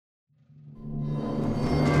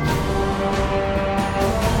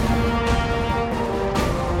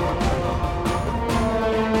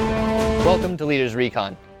Welcome to Leaders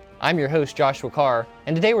Recon. I'm your host, Joshua Carr,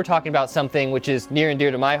 and today we're talking about something which is near and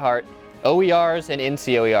dear to my heart, OERs and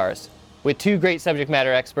NCOERs, with two great subject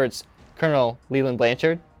matter experts, Colonel Leland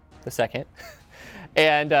Blanchard, II,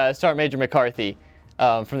 and Sergeant Major McCarthy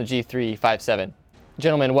from the G357.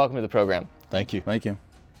 Gentlemen, welcome to the program. Thank you. Thank you.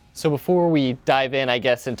 So before we dive in, I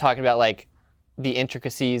guess, and talking about like the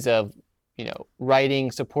intricacies of,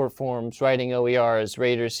 writing support forms, writing OERs,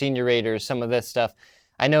 raters, senior raters, some of this stuff,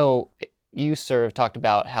 I know you, sir, have talked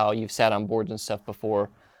about how you've sat on boards and stuff before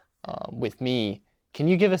with me. Can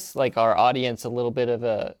you give us, like, our audience a little bit of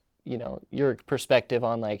a, your perspective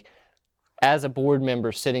on, like, as a board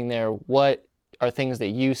member sitting there, what are things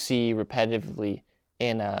that you see repetitively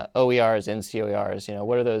in OERs, NCOERs?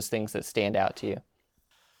 What are those things that stand out to you?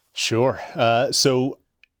 Sure. So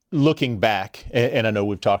looking back, and I know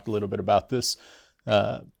we've talked a little bit about this,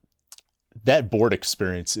 that board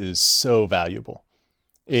experience is so valuable.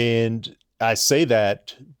 And I say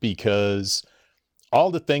that because all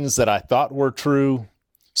the things that I thought were true,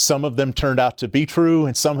 some of them turned out to be true,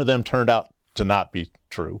 and some of them turned out to not be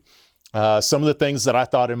true. Some of the things that I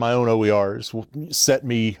thought in my own OERs set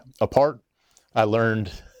me apart, I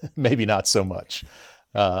learned maybe not so much.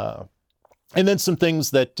 And then some things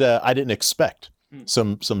that I didn't expect,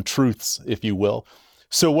 some truths, if you will.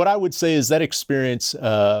 So what I would say is that experience,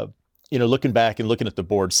 looking back and looking at the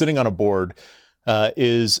board, sitting on a board,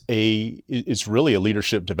 is really a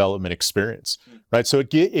leadership development experience, right? So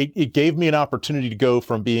it gave me an opportunity to go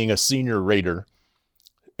from being a senior rater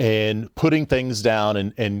and putting things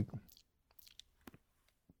down and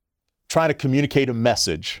trying to communicate a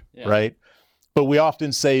message, right? But we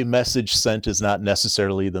often say message sent is not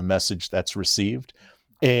necessarily the message that's received.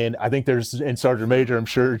 And I think and Sergeant Major, I'm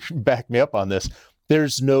sure, back me up on this,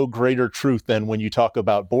 there's no greater truth than when you talk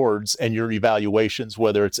about boards and your evaluations,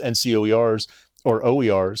 whether it's NCOERs or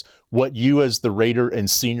OERs, what you as the rater and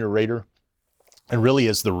senior rater, and really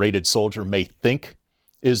as the rated soldier, may think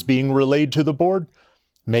is being relayed to the board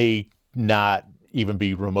may not even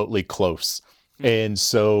be remotely close. And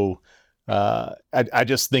so I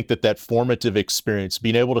just think that formative experience,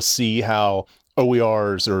 being able to see how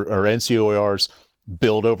OERs or NCOERs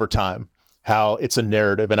build over time, how it's a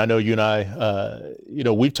narrative. And I know you and I,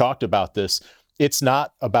 we've talked about this. It's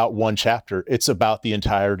not about one chapter. It's about the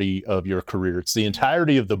entirety of your career. It's the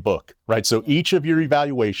entirety of the book, right? So each of your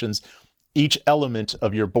evaluations, each element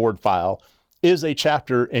of your board file is a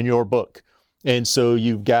chapter in your book. And so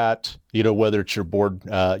you've got, whether it's your board,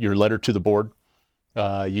 your letter to the board,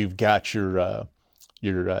 you've got your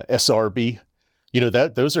SRB,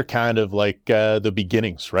 those are kind of like the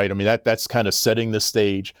beginnings, right? I mean, that's kind of setting the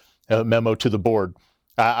stage, memo to the board.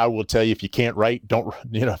 I will tell you, if you can't write, don't,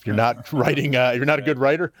 if you're not writing, you're not a good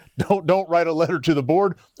writer, don't write a letter to the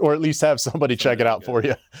board, or at least have somebody check it out for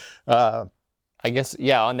you. I guess,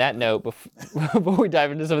 on that note, before we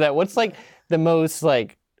dive into some of that, what's like the most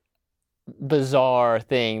like bizarre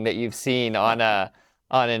thing that you've seen on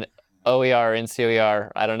an OER or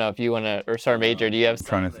NCOER? I don't know if you want to, or Sergeant Major, do you have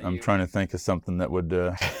something? I'm trying to think of something that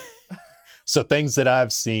would... So things that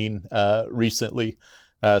I've seen recently.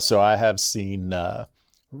 So I have seen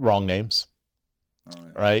wrong names,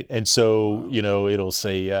 right? And so, it'll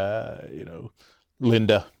say,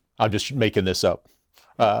 Linda, I'm just making this up.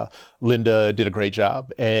 Linda did a great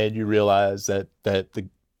job, and you realize that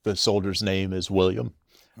the soldier's name is William.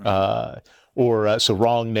 So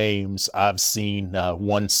wrong names. I've seen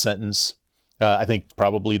one sentence. I think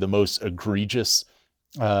probably the most egregious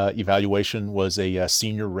evaluation was a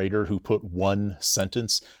senior rater who put one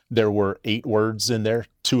sentence. There were 8 words in there.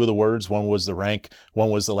 2 of the words, one was the rank,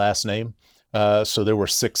 one was the last name. So there were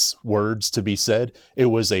 6 words to be said. It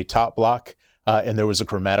was a top block, and there was a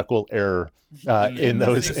grammatical error in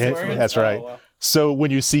those. That's right. Oh, wow. So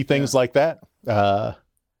when you see things like that,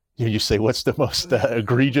 you say, what's the most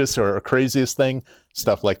egregious or craziest thing?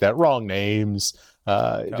 Stuff like that. Wrong names.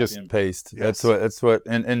 Just and paste. Yes. That's what,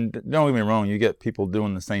 and don't get me wrong, you get people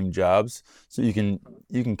doing the same jobs, so you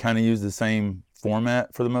can kind of use the same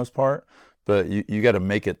format for the most part, but you got to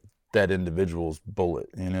make it that individual's bullet.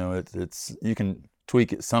 It's you can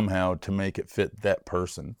tweak it somehow to make it fit that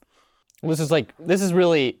person. This is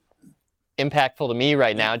really impactful to me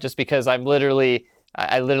right now, just because I literally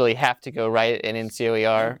have to go write an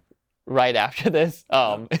NCOER right after this.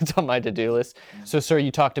 It's on my to-do list. So, sir,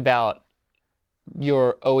 you talked about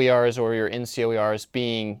your OERs or your NCOERs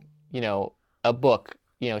being, a book,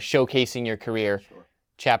 showcasing your career,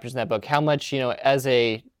 chapters in that book. How much,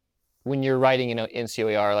 when you're writing an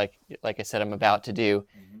NCOER, like I said, I'm about to do,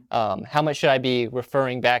 how much should I be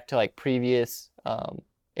referring back to like previous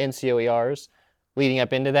NCOERs leading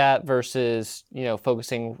up into that versus,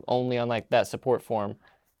 focusing only on like that support form?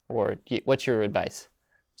 Or what's your advice,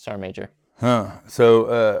 Sergeant Major?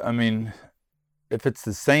 So, I mean, if it's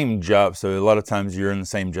the same job, so a lot of times you're in the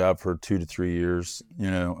same job for 2 to 3 years,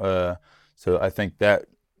 so I think that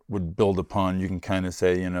would build upon, you can kind of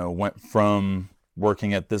say, went from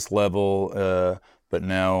working at this level, but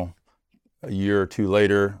now a year or two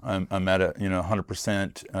later, I'm at a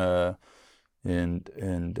 100%.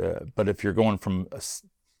 But if you're going from a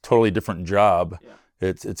totally different job,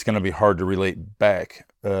 it's going to be hard to relate back.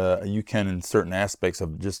 You can in certain aspects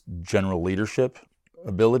of just general leadership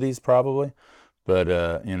abilities probably, but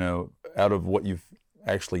out of what you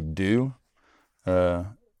actually do, the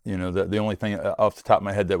only thing off the top of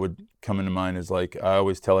my head that would come into mind is, like, I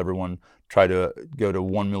always tell everyone, try to go to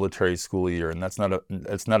one military school a year, and that's not a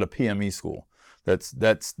PME school. That's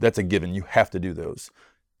a given. You have to do those.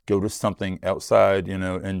 Go to something outside,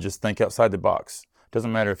 and just think outside the box.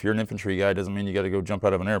 Doesn't matter if you're an infantry guy. Doesn't mean you got to go jump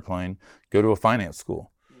out of an airplane. Go to a finance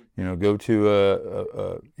school. Go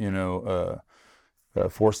to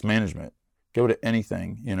force management. Go to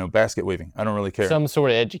anything. Basket weaving. I don't really care. Some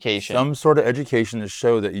sort of education. Some sort of education to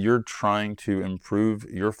show that you're trying to improve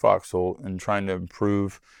your foxhole and trying to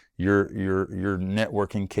improve your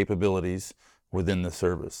networking capabilities within the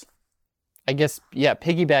service. I guess,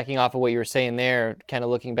 piggybacking off of what you were saying there, kind of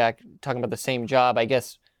looking back, talking about the same job, I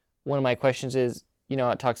guess one of my questions is,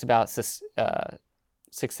 it talks about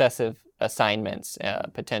successive assignments,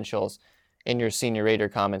 potentials in your senior rater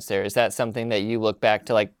comments there. Is that something that you look back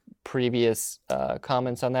to, like, previous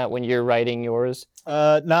comments on that when you're writing yours?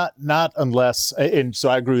 Not unless, and so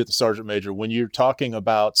I agree with the Sergeant Major. When you're talking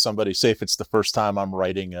about somebody, say if it's the first time I'm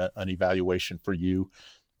writing an evaluation for you,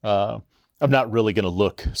 I'm not really going to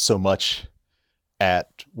look so much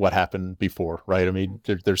at what happened before, right? I mean,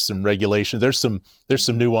 there's some regulation, there's some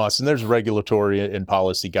nuance, and there's regulatory and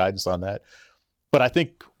policy guidance on that. But I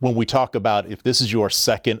think when we talk about if this is your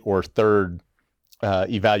second or third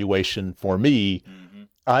evaluation for me,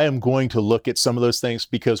 I am going to look at some of those things,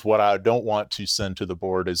 because what I don't want to send to the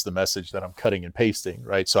board is the message that I'm cutting and pasting,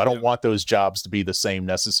 right? So I don't want those jobs to be the same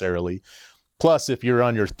necessarily. Plus, if you're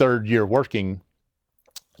on your third year working,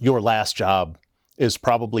 your last job is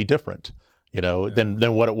probably different,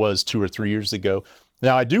 than what it was 2 or 3 years ago.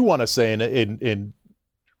 Now, I do want to say in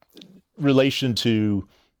relation to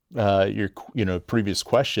your previous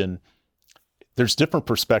question, there's different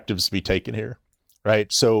perspectives to be taken here,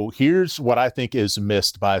 right? So here's what I think is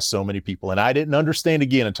missed by so many people, and I didn't understand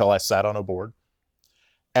again until I sat on a board.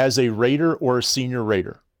 As a rater or a senior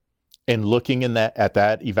rater, and looking at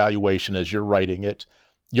that evaluation as you're writing it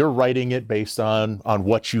based on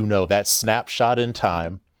what that snapshot in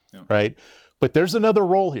time, right? But there's another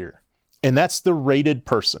role here, and that's the rated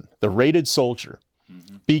person, the rated soldier.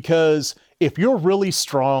 Because if you're really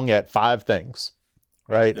strong at 5 things,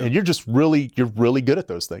 right, and you're really good at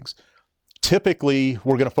those things, typically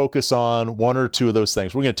we're going to focus on 1 or 2 of those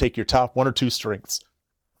things. We're going to take your top 1 or 2 strengths,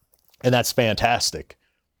 and that's fantastic.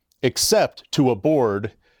 Except to a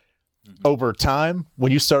board, over time,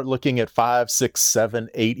 when you start looking at 5, 6, 7,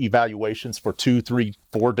 8 evaluations for 2, 3,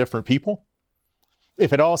 4 different people,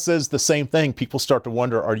 if it all says the same thing, people start to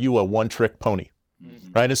wonder, are you a one-trick pony?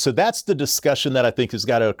 Right? And so that's the discussion that I think has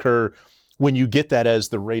got to occur when you get that as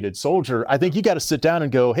the rated soldier. I think you got to sit down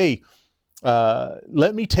and go, hey,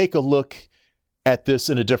 let me take a look at this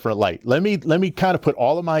in a different light. Let me kind of put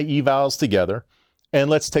all of my evals together, and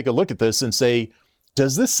let's take a look at this and say,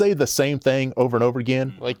 does this say the same thing over and over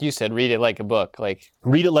again? Like you said, read it like a book.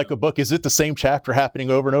 Read it like a book. Is it the same chapter happening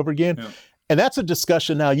over and over again? Yeah. And that's a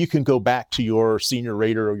discussion now you can go back to your senior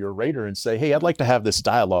rater or your rater and say, hey, I'd like to have this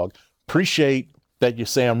dialogue. Appreciate that you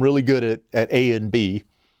say I'm really good at A and B,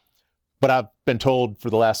 but I've been told for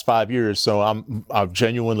the last 5 years, so I'm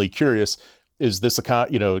genuinely curious, is this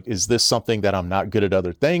is this something that I'm not good at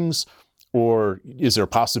other things? Or is there a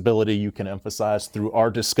possibility you can emphasize through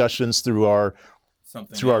our discussions, through our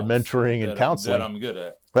mentoring and counseling that I'm good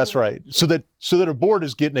at? That's right. So that a board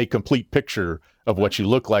is getting a complete picture of what you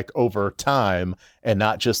look like over time, and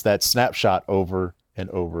not just that snapshot over and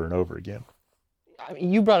over and over again. I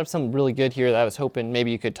mean, you brought up something really good here that I was hoping maybe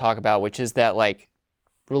you could talk about, which is that, like,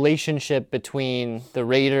 relationship between the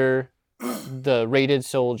rater, the rated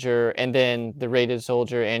soldier, and then the rated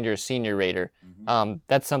soldier and your senior rater.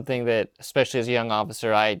 That's something that, especially as a young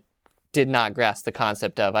officer, I did not grasp the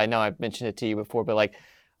concept of. I know I've mentioned it to you before, but, like,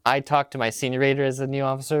 I talked to my senior rater as a new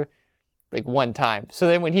officer like one time. So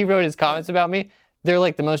then when he wrote his comments about me, they're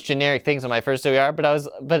like the most generic things on my first OER,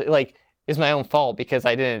 but like, it's my own fault because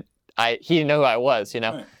he didn't know who I was,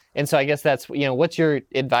 Right. And so I guess that's, what's your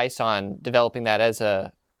advice on developing that as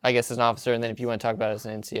a I guess, as an officer, and then if you want to talk about it as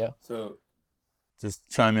an NCO. So, just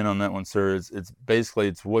chime in on that one, sir. It's basically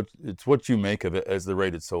it's what you make of it as the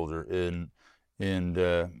rated soldier, and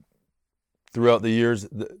throughout the years,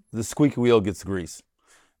 the squeaky wheel gets the grease,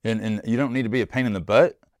 and you don't need to be a pain in the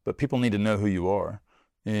butt, but people need to know who you are,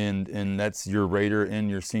 and that's your rater and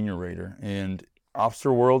your senior rater. And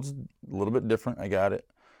officer world's a little bit different. I got it.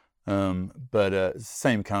 But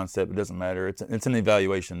same concept. It doesn't matter. It's an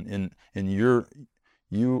evaluation, and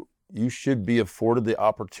you should be afforded the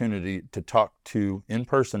opportunity to talk to in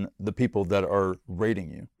person the people that are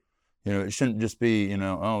rating you. You know, it shouldn't just be, you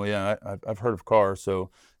know, oh yeah, I've heard of Carr, so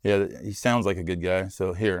yeah, he sounds like a good guy,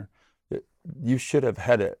 so here. You should have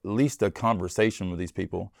had at least a conversation with these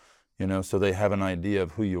people, you know, so they have an idea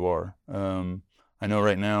of who you are. I know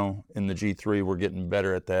right now in the G3 we're getting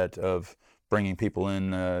better at that, of bringing people in.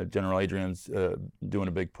 General Adrian's doing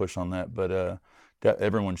a big push on that, but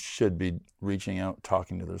everyone should be reaching out,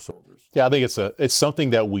 talking to their soldiers. Yeah, I think it's something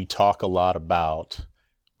that we talk a lot about,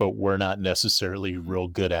 but we're not necessarily real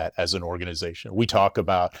good at as an organization. We talk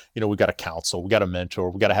about, you know, we got a counsel, we got a mentor,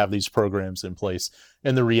 we got to have these programs in place.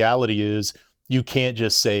 And the reality is you can't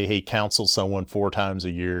just say, hey, counsel someone 4 times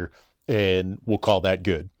a year and we'll call that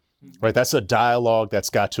good, right? That's a dialogue that's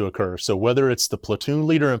got to occur. So whether it's the platoon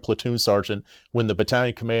leader and platoon sergeant, when the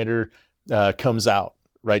battalion commander comes out,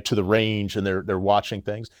 right, to the range and they're watching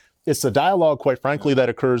things, it's a dialogue, quite frankly, that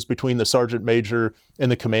occurs between the sergeant major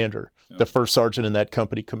and the commander, the first sergeant and that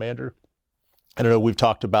company commander. I don't know, we've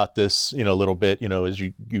talked about this, you know, a little bit, you know, as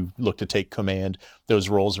you look to take command, those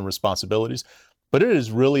roles and responsibilities. But it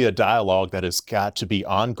is really a dialogue that has got to be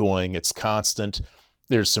ongoing. It's constant.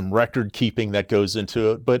 There's some record keeping that goes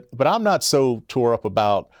into it. But I'm not so tore up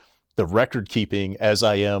about the record keeping as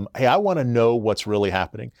I am, hey, I want to know what's really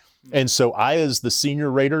happening. And so I, as the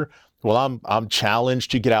senior rater, well, I'm challenged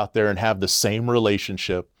to get out there and have the same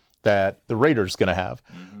relationship that the rater's going to have.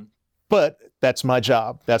 Mm-hmm. But that's my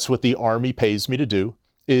job. That's what the Army pays me to do,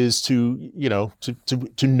 is to, you know,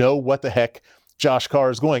 to know what the heck Josh Carr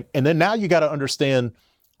is going. And then now you got to understand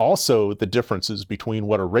also the differences between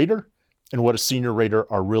what a rater and what a senior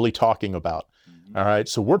rater are really talking about. Mm-hmm. All right.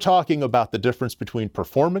 So we're talking about the difference between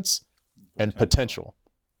performance and potential.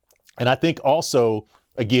 And I think also,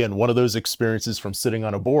 again, one of those experiences from sitting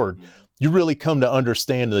on a board, you really come to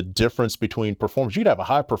understand the difference between performance. You'd have a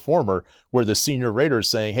high performer where the senior rater is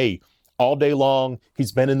saying, hey, all day long,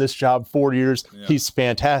 he's been in this job 4 years. Yeah. He's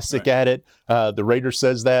fantastic at it. The rater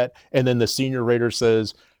says that. And then the senior rater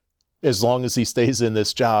says, as long as he stays in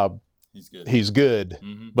this job, he's good,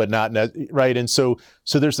 mm-hmm. but not right. And so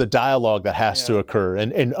there's a dialogue that has to occur,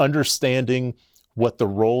 and understanding what the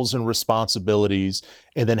roles and responsibilities,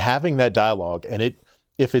 and then having that dialogue. And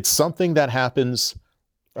if it's something that happens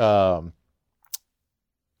at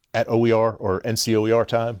OER or NCOER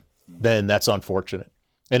time, then that's unfortunate.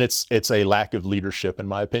 And it's a lack of leadership, in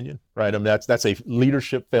my opinion, right? I mean, that's a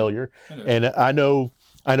leadership failure. And I know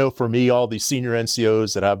for me, all the senior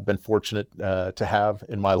NCOs that I've been fortunate to have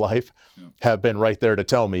in my life have been right there to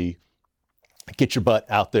tell me, get your butt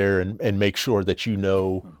out there and make sure that you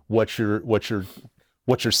know what you're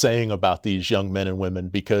saying about these young men and women,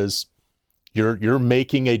 because you're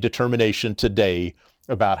making a determination today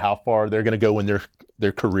about how far they're going to go in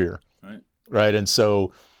their career, right? And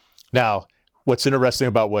so now, what's interesting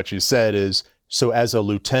about what you said is, so as a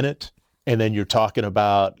lieutenant, and then you're talking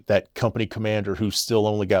about that company commander who's still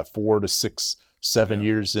only got 4 to 6, 7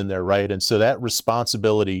 years in there, right? And so that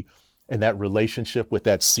responsibility and that relationship with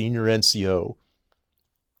that senior NCO,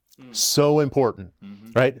 so important,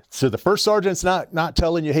 right? So the first sergeant's not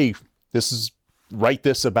telling you, hey, write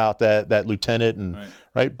this about that lieutenant, and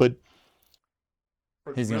right? But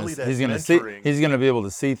he's going to be able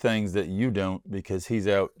to see things that you don't, because he's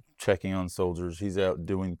out checking on soldiers, he's out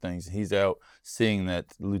doing things, he's out seeing that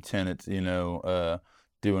lieutenant, you know,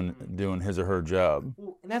 doing his or her job.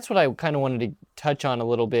 And that's what I kind of wanted to touch on a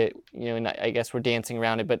little bit, you know, and I guess we're dancing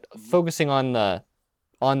around it, but focusing on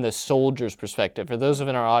the soldier's perspective, for those of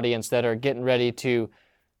in our audience that are getting ready to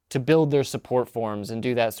build their support forms and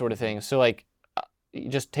do that sort of thing. So like,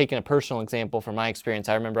 just taking a personal example from my experience,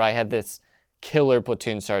 I remember I had this killer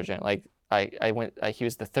platoon sergeant. Like he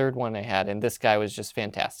was the third one I had, and this guy was just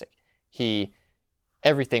fantastic.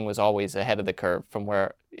 Everything was always ahead of the curve from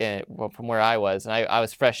where I was, and I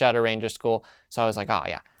was fresh out of Ranger School, so I was like, oh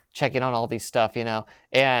yeah, checking on all these stuff, you know.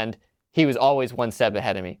 And he was always one step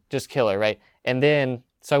ahead of me, just killer, right? And then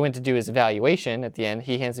so I went to do his evaluation at the end.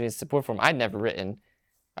 He hands me his support form. I'd never written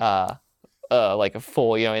like a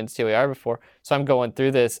full, you know, NCOER before, so I'm going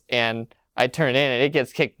through this and I turn in and it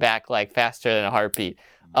gets kicked back like faster than a heartbeat.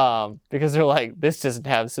 because they're like, this doesn't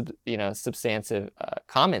have substantive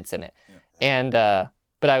comments in it. And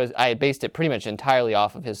but I had based it pretty much entirely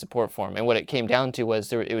off of his support form, and what it came down to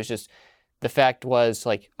was it was just the fact was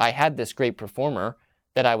like I had this great performer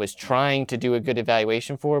that I was trying to do a good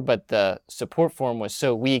evaluation for, but the support form was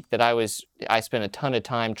so weak that I spent a ton of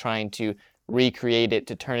time trying to recreate it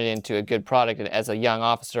to turn it into a good product. And as a young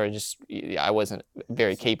officer, I wasn't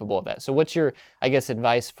very capable of that. So what's your, I guess,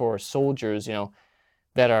 advice for soldiers,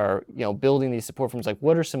 that are, building these support forms? Like,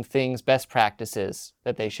 what are some things, best practices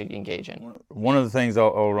that they should engage in? One of the things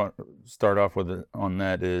I'll start off with on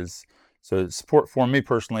that is, so support form, me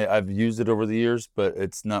personally, I've used it over the years, but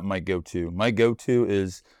it's not my go-to. My go-to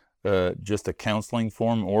is just a counseling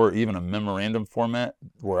form or even a memorandum format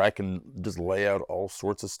where I can just lay out all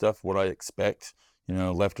sorts of stuff, what I expect,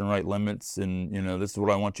 left and right limits, and this is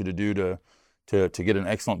what I want you to do to get an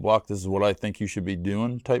excellent block. This is what I think you should be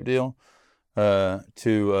doing, type deal. I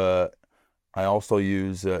also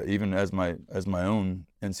use even as my own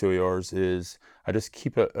NCOERs is I just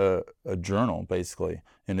keep a journal basically,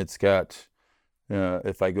 and it's got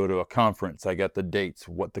if I go to a conference, I got the dates,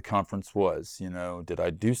 what the conference was, did I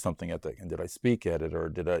do something at that, and did I speak at it, or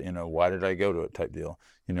did I, why did I go to it, type deal.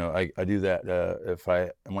 I do that. If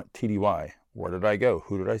I went TDY, where did I go?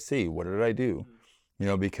 Who did I see? What did I do?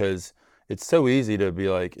 Because it's so easy to be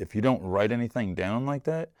like, if you don't write anything down like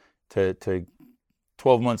that, to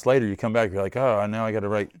 12 months later, you come back, you're like, oh, now I got to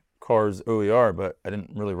write CARS OER, but I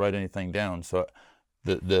didn't really write anything down. So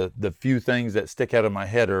the few things that stick out of my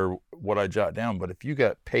head are what I jot down. But if you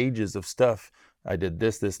got pages of stuff, I did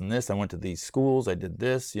this, this, and this, I went to these schools, I did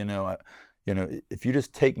this, if you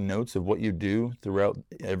just take notes of what you do throughout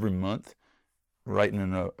every month, writing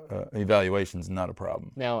an evaluation is not a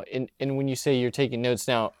problem. Now, and when you say you're taking notes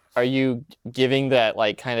now, are you giving that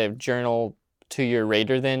like kind of journal to your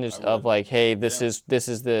rater then, of like, hey, this is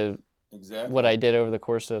the exactly what I did over the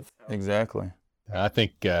course of? Exactly. I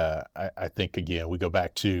think again, we go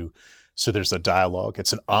back to, so there's a dialogue.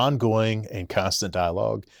 It's an ongoing and constant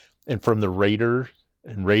dialogue. And from the rater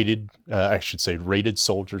and rated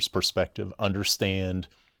soldiers' perspective, understand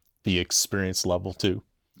the experience level too,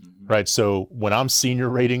 right? So when I'm senior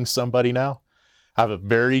rating somebody now, I have a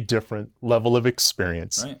very different level of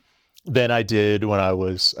experience than I did when I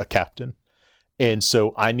was a captain. And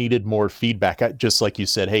so I needed more feedback. Just like you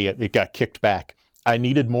said, hey, it got kicked back. I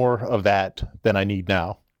needed more of that than I need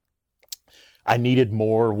now. I needed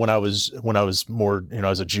more when I was more,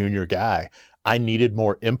 as a junior guy. I needed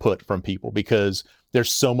more input from people because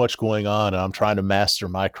there's so much going on, and I'm trying to master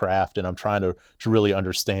my craft, and I'm trying to really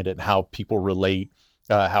understand it and how people relate,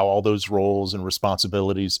 how all those roles and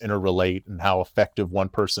responsibilities interrelate, and how effective one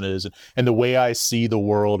person is. And the way I see the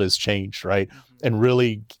world has changed, right? And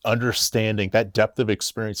really understanding that depth of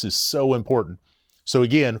experience is so important. So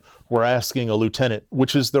again, we're asking a lieutenant,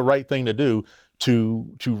 which is the right thing to do,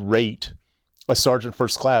 to rate a sergeant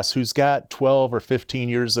first class who's got 12 or 15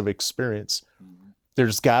 years of experience.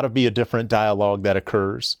 There's got to be a different dialogue that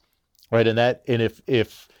occurs, right? And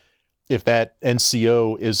if that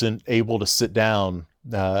NCO isn't able to sit down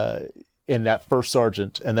in that first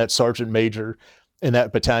sergeant and that sergeant major and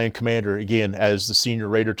that battalion commander, again, as the senior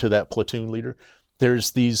rater to that platoon leader,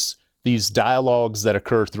 there's these dialogues that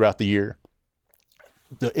occur throughout the year.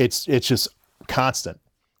 It's just constant.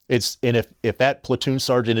 And if that platoon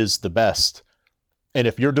sergeant is the best, and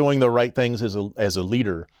if you're doing the right things as a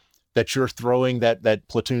leader, that you're throwing that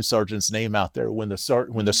platoon sergeant's name out there when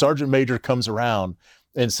the sergeant major comes around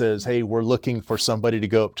and says, hey, we're looking for somebody to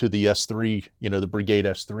go up to the S3, the brigade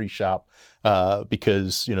S3 shop,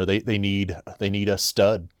 because they need a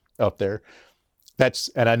stud up there.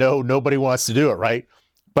 And I know nobody wants to do it, right?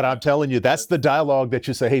 But I'm telling you, that's the dialogue that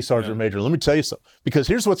you say, hey, Sergeant Major, let me tell you something. Because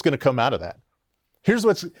here's what's going to come out of that.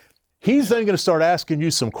 He's then going to start asking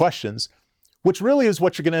you some questions, which really is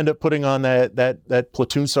what you're going to end up putting on that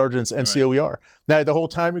platoon sergeant's NCOER. Now, the whole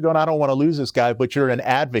time you're going, I don't want to lose this guy, but you're an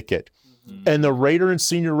advocate. Mm-hmm. And the rater and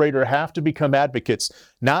senior rater have to become advocates,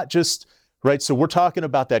 not just, right? So we're talking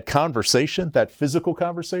about that conversation, that physical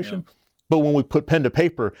conversation. Yeah. But when we put pen to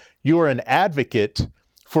paper, you are an advocate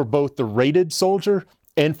for both the rated soldier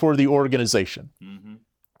and for the organization,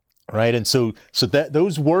 right? And so that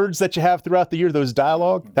those words that you have throughout the year,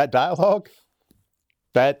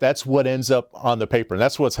 that's what ends up on the paper, and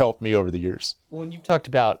that's what's helped me over the years. Well, you talked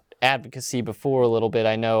about advocacy before a little bit.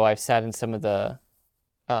 I know I've sat in some of the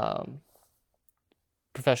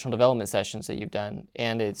professional development sessions that you've done,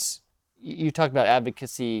 and you talked about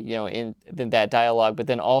advocacy, in that dialogue, but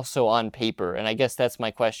then also on paper. And I guess that's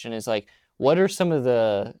my question: is like, what are some of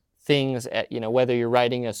the things whether you're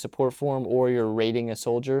writing a support form or you're rating a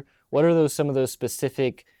soldier, what are some of those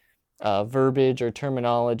specific verbiage or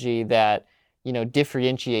terminology that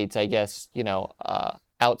differentiates, I guess,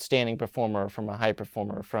 outstanding performer from a high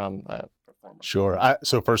performer from a performer? Sure.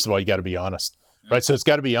 So first of all, you got to be honest, right? So it's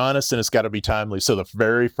got to be honest and it's got to be timely. So the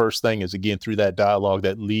very first thing is, again, through that dialogue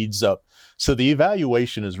that leads up. So the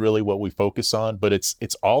evaluation is really what we focus on, but it's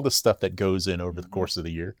all the stuff that goes in over the course of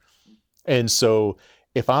the year. And so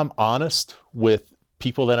if I'm honest with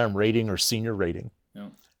people that I'm rating or senior rating,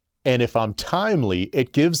 and if I'm timely,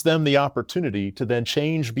 it gives them the opportunity to then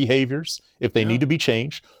change behaviors if they need to be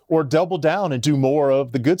changed, or double down and do more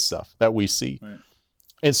of the good stuff that we see. Right.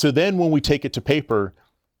 And so then when we take it to paper,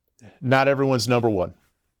 not everyone's number one.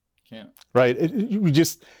 Can't. Right?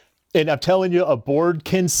 And I'm telling you, a board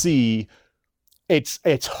can see.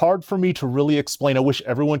 It's hard for me to really explain. I wish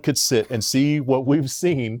everyone could sit and see what we've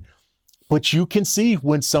seen. But you can see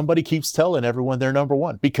when somebody keeps telling everyone they're number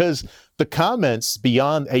one, because the comments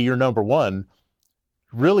beyond, hey, you're number one,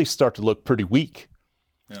 really start to look pretty weak.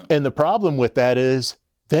 Yeah. And the problem with that is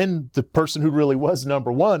then the person who really was number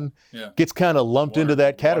one gets kind of lumped into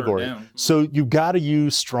that category. So you got to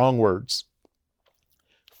use strong words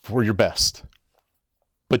for your best.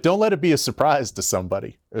 But don't let it be a surprise to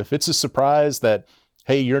somebody. If it's a surprise that,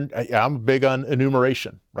 hey, I'm big on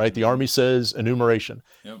enumeration, right? The Army says enumeration.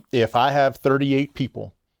 Yep. If I have 38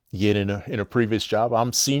 people, yet in a previous job,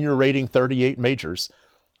 I'm senior rating 38 majors.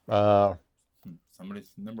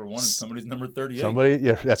 Somebody's number one and somebody's number 38.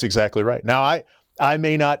 Yeah, that's exactly right. Now, I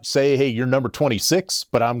may not say, hey, you're number 26,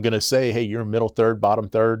 but I'm going to say, hey, you're middle third, bottom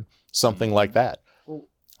third, something like that.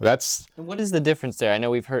 What is the difference there? I know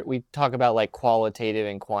we talk about like qualitative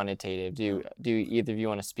and quantitative. Do either of you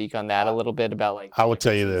want to speak on that a little bit about like? I will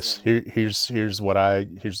tell you this. Here's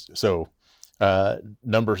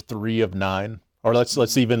number 3 of 9, or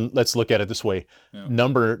let's look at it this way. Yeah.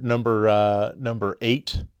 Number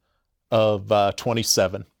 8 of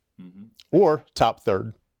 27, or top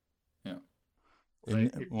third. Yeah.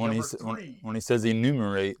 When he says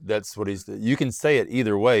enumerate, that's what you can say it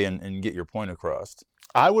either way and get your point across.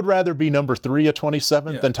 I would rather be number 3 of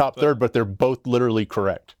 27 than top third, but they're both literally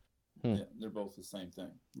correct. Yeah, they're both the same thing.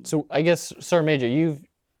 So I guess, Sergeant Major, you've,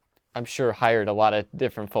 I'm sure, hired a lot of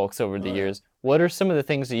different folks over the years. What are some of the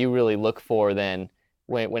things that you really look for then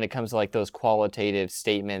when it comes to like those qualitative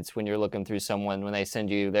statements when you're looking through someone, when they send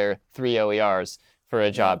you their 3 OERs for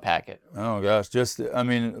a job packet? Oh gosh,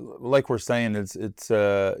 like we're saying, it's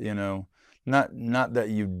not that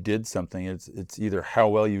you did something. It's either how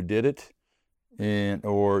well you did it,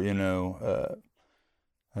 or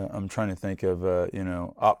I'm trying to think of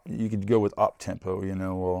you could go with op tempo,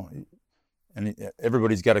 and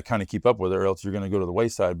everybody's got to kind of keep up with it, or else you're going to go to the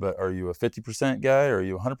wayside. But are you a 50% guy, or are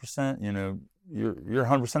you 100%? You're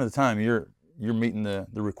 100% of the time you're meeting the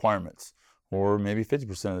requirements, or maybe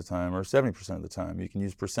 50% of the time, or 70% of the time. You can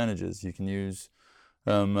use percentages. You can use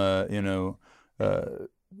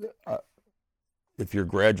if you're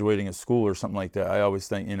graduating a school or something like that. I always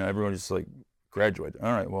think everyone just like graduate.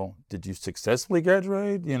 All right, well, did you successfully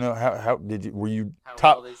graduate? How did you? Were you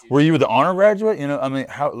top? Were you the honor graduate?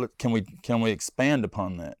 How can we expand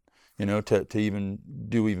upon that? To even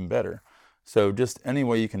do even better. So just any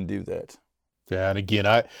way you can do that. Yeah, and again,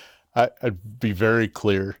 I'd be very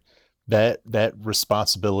clear that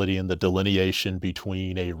responsibility and the delineation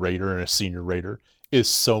between a rater and a senior rater is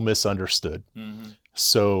so misunderstood. Mm-hmm.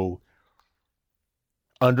 So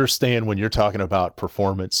understand when you're talking about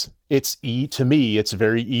performance, to me, it's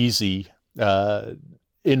very easy.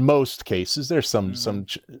 In most cases, there's some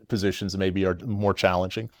positions that maybe are more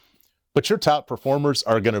challenging, but your top performers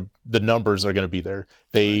the numbers are going to be there.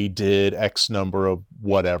 They did X number of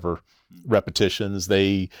whatever repetitions.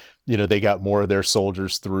 They got more of their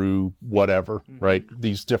soldiers through whatever, right?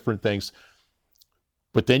 These different things.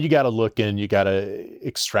 But then you got to look and you got to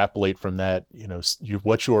extrapolate from that,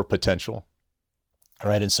 what's your potential? All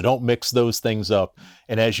right. And so don't mix those things up.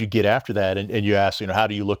 And as you get after that and you ask, how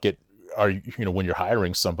do you look at, when you're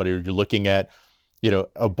hiring somebody, or you're looking at,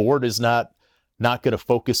 a board is not going to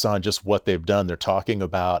focus on just what they've done. They're talking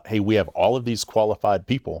about, hey, we have all of these qualified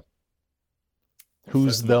people.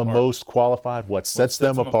 Who's the most qualified? What sets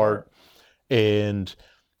them apart? And,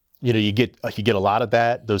 you get a lot of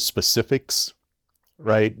that, those specifics,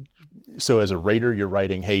 right? So as a rater, you're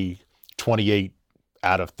writing, hey, 28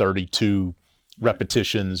 out of 32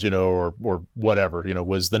 repetitions, or whatever,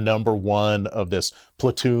 was the number one of this.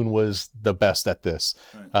 Platoon was the best at this.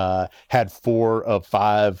 Right. Had 4 of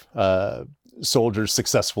 5 soldiers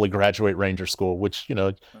successfully graduate Ranger School, which,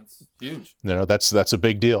 that's huge. That's a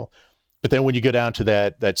big deal. But then when you go down to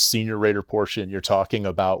that senior rater portion, you're talking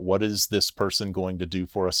about what is this person going to do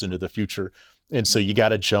for us into the future. And so you got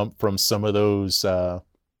to jump from some of those, I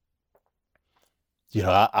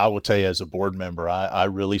will tell you as a board member, I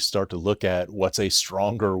really start to look at what's a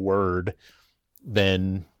stronger word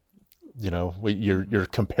than, you're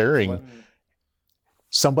comparing.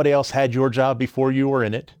 Somebody else had your job before you were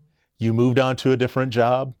in it. You moved on to a different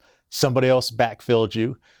job. Somebody else backfilled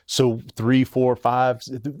you. So 3, 4, 5,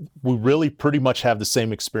 we really pretty much have the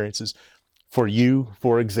same experiences. For you,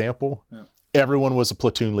 for example, everyone was a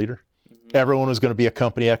platoon leader. Everyone was going to be a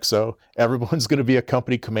company XO. Everyone's going to be a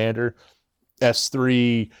company commander,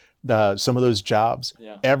 S3, some of those jobs.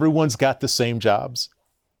 Yeah. Everyone's got the same jobs.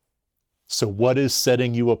 So what is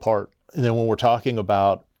setting you apart? And then when we're talking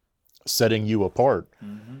about setting you apart,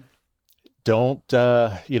 don't,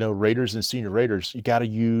 raters and senior raters, you got to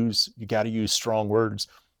use strong words.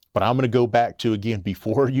 But I'm going to go back to, again,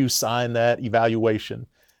 before you sign that evaluation,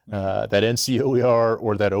 that NCOER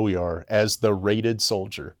or that OER, as the rated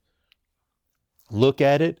soldier, look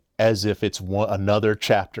at it as if it's another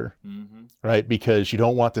chapter, right? Because you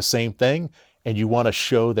don't want the same thing, and you want to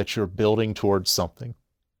show that you're building towards something.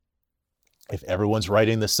 If everyone's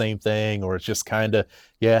writing the same thing, or it's just kind of,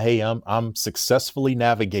 hey, I'm successfully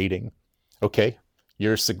navigating. Okay,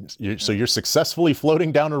 you're successfully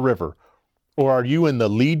floating down a river, or are you in the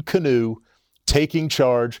lead canoe, taking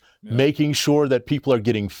charge, making sure that people are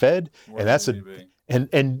getting fed? And that's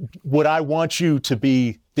and would I want you to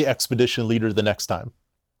be the expedition leader the next time?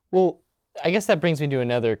 Well, I guess that brings me to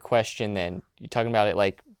another question. Then you're talking about it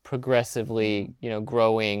like progressively,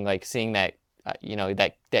 growing, like seeing that,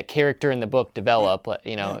 that character in the book develop.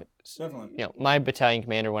 Definitely. My battalion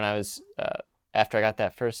commander, when I was after I got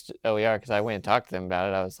that first OER, because I went and talked to them about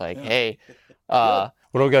it, I was like, hey, what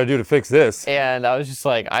do we got to do to fix this? And I was just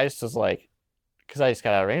like, because I just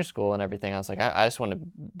got out of Ranger School and everything, I was like, I just want to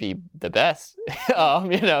be the best, so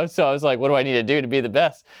I was like, what do I need to do to be the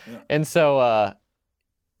best? Yeah. And so,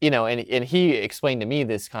 and he explained to me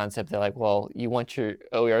this concept that, like, well, you want your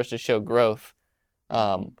OERs to show growth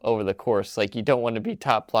over the course. Like, you don't want to be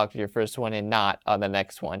top blocked your first one and not on the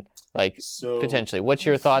next one, potentially. What's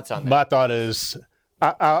your thoughts on that? My thought is,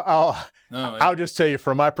 I'll just tell you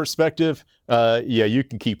from my perspective, you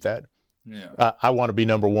can keep that. Yeah. I want to be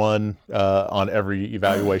number one on every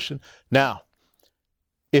evaluation. Now,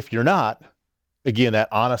 if you're not, again, that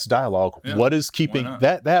honest dialogue, what is keeping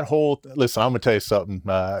that whole, listen, I'm going to tell you something,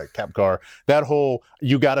 Cap Carr, that whole,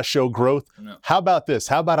 you got to show growth. Yeah. How about this?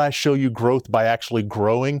 How about I show you growth by actually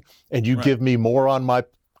growing, and you give me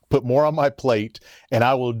put more on my plate, and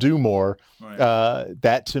I will do more. Right.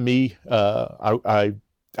 That to me, I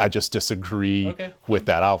just disagree with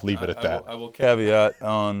that. I'll leave it at that. I will caveat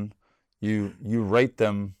on, you rate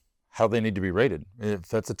them how they need to be rated. If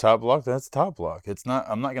that's a top block, that's a top block. It's not,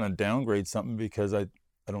 I'm not going to downgrade something because I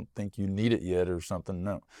don't think you need it yet or something.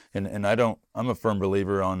 No. And I'm a firm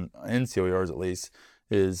believer on NCOERs, at least,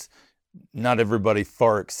 is not everybody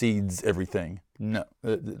far exceeds everything. No,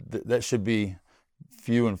 that should be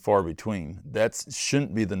few and far between. That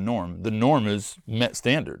shouldn't be the norm. The norm is met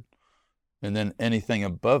standard. And then anything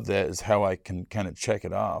above that is how I can kind of check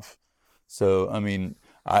it off. So, I mean,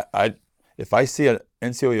 if I see an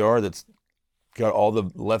NCOER that's got all the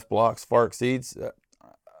left blocks far exceeds,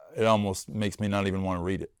 it almost makes me not even want to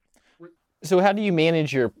read it. So how do you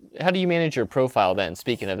manage your profile then?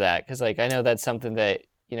 Speaking of that, because I know that's something that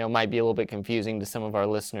might be a little bit confusing to some of our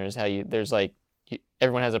listeners.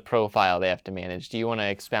 Everyone has a profile they have to manage. Do you want to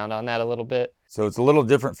expound on that a little bit? So it's a little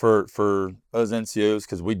different for us NCOs,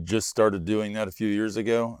 because we just started doing that a few years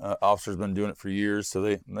ago. Officers been doing it for years, so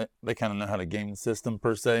they kind of know how to game the system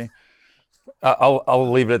per se.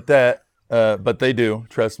 I'll leave it at that, but they do,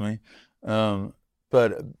 trust me.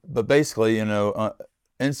 But basically,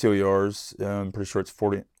 NCOERs, I'm pretty sure it's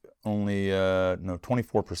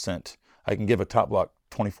 24%. I can give a top block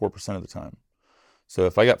 24% of the time. So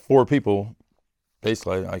if I got 4 people,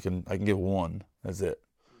 basically I can give 1. That's it.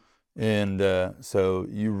 And so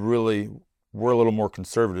we're a little more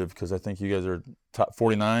conservative, because I think you guys are top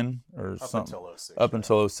 49 or something. Up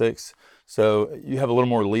until 06. So you have a little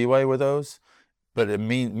more leeway with those. But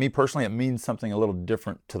me personally, it means something a little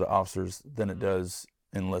different to the officers than it does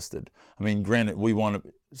enlisted. I mean, granted, we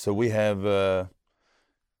have, I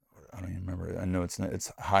don't even remember. I know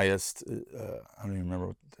it's highest. I don't even remember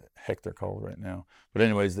what the heck they're called right now. But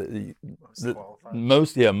anyways,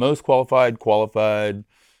 most qualified,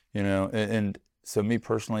 and so me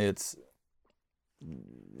personally, it's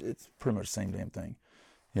pretty much the same damn thing,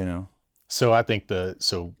 So I think the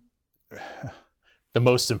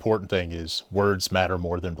most important thing is words matter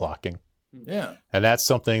more than blocking. Yeah. And that's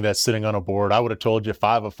something that's sitting on a board. I would have told you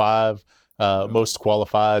 5 of 5, most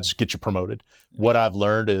qualified, just get you promoted. What I've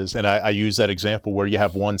learned is, and I use that example where you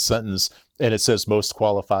have one sentence and it says most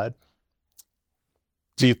qualified.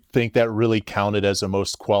 Do you think that really counted as a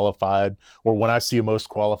most qualified? Or when I see a most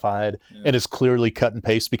qualified and it's clearly cut and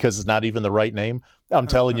paste because it's not even the right name, I'm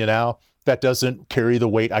telling you now, that doesn't carry the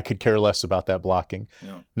weight. I could care less about that blocking.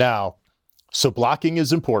 Now, so blocking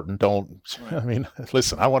is important. I mean,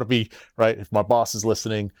 listen, I want to be, right, if my boss is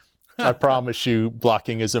listening, I promise you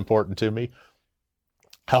blocking is important to me.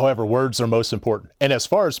 However, words are most important. And as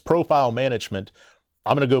far as profile management,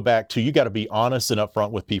 I'm going to go back to, you got to be honest and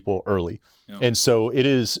upfront with people early. And so it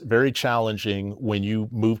is very challenging when you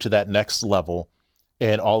move to that next level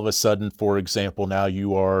and all of a sudden, for example, now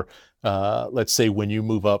you are, let's say when you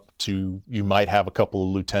move up to, you might have a couple of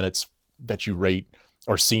lieutenants that you rate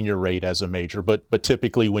or senior rate as a major, but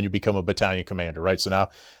typically when you become a battalion commander, right? So now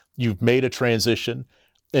you've made a transition.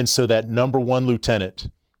 And so that number 1 lieutenant,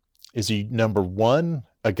 is he number 1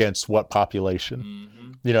 against what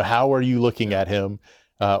population? You know, how are you looking at him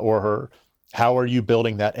or her? How are you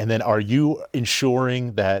building that? And then are you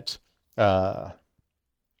ensuring that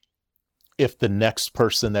if the next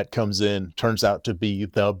person that comes in turns out to be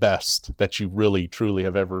the best that you really, truly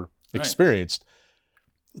have ever experienced,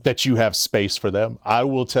 that you have space for them? I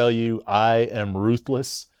will tell you, I am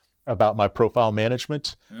ruthless about my profile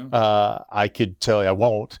management. I could tell you, I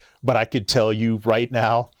won't, but I could tell you right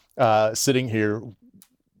now, sitting here,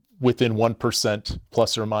 within 1%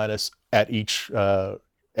 plus or minus at each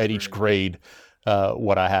grade,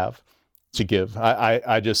 what I have to give.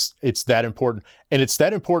 I just, it's that important. And it's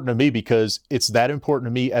that important to me because it's that important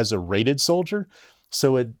to me as a rated soldier.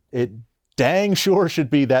 So it dang sure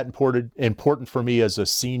should be that important for me as a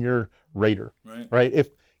senior rater, right?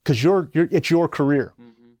 Because it's your career.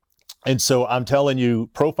 And so I'm telling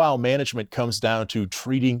you, profile management comes down to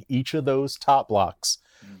treating each of those top blocks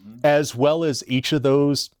as well as each of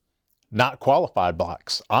those not qualified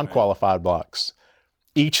blocks, unqualified blocks.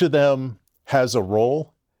 Each of them has a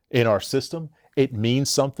role in our system. It means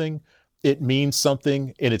something. And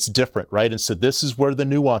it's different, right? And so this is where the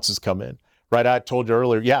nuances come in, right? I told you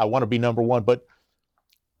earlier, I want to be number 1, but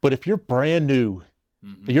if you're brand new,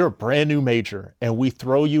 you're a brand new major, and we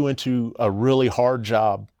throw you into a really hard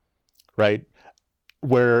job, right,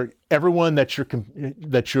 where everyone that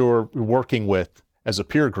you're working with as a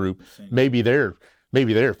peer group, maybe they're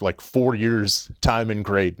for like 4 years time and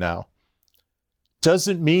grade now,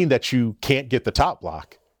 doesn't mean that you can't get the top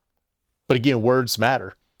block. But again, words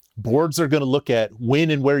matter. Boards are going to look at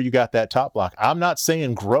when and where you got that top block. I'm not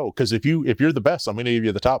saying grow, because if you're the best, I'm going to give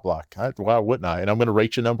you the top block. Why wouldn't I? And I'm going to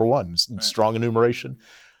rate you number 1, strong enumeration.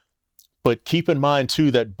 But keep in mind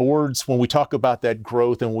too that boards, when we talk about that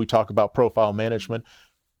growth and when we talk about profile management,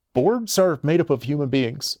 boards are made up of human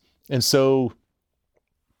beings. And so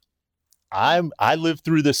I live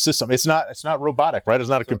through this system. It's not robotic, right? It's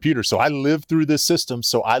not a computer. So I live through this system.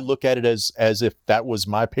 So I look at it as if that was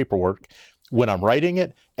my paperwork when I'm writing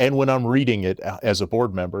it and when I'm reading it as a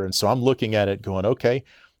board member. And so I'm looking at it going, okay,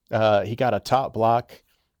 he got a top block.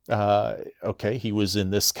 Okay, he was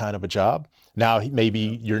in this kind of a job. Now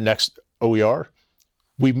maybe your next OER,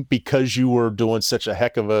 because you were doing a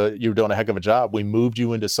heck of a job, we moved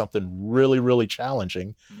you into something really, really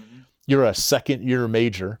challenging. You're a second year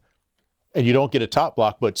major, and you don't get a top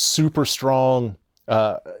block, but super strong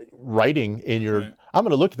writing in your, I'm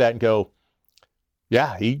going to look at that and go,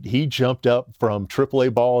 yeah, he jumped up from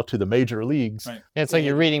AAA ball to the major leagues. Yeah, it's like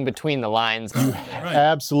you're reading between the lines. You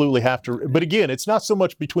absolutely have to. But again, it's not so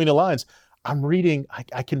much between the lines. I'm reading,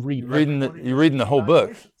 I can read. You're reading the whole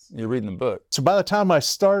book. You're reading the book. So by the time I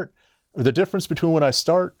start, the difference between when I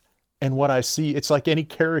start and what I see, it's like any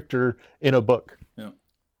character in a book.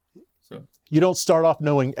 You don't start off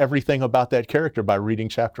knowing everything about that character by reading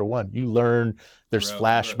chapter 1. You learn, there's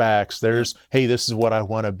flashbacks, there's, hey, this is what I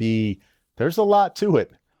want to be. There's a lot to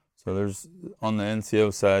it. So there's, on the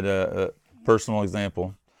NCO side, a personal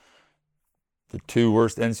example. The 2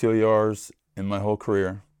 worst NCOERs in my whole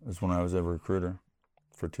career is when I was a recruiter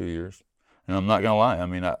for 2 years. And I'm not going to lie. I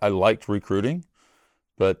mean, I liked recruiting,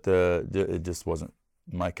 but it just wasn't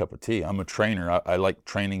my cup of tea. I'm a trainer. I like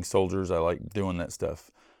training soldiers. I like doing that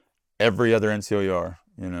stuff. Every other NCOER,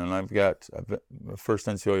 and my first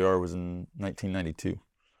NCOER was in 1992.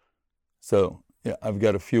 So yeah, I've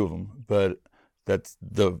got a few of them, but that's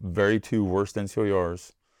the very 2 worst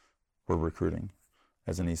NCOERs were recruiting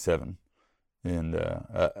as an E7. And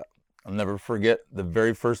I'll never forget the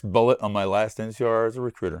very first bullet on my last NCOER as a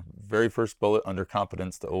recruiter. Very first bullet under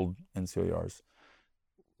competence to old NCOERs.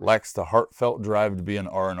 lacks the heartfelt drive to be an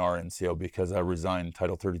R&R NCO because I resigned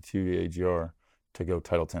Title 32 AGR to go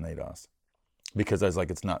Title 10 ADOS because I was like,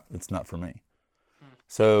 it's not for me.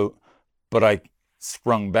 So, but I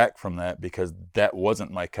sprung back from that because that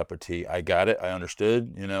wasn't my cup of tea. I got it. I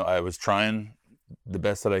understood, I was trying the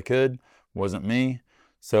best that I could, wasn't me.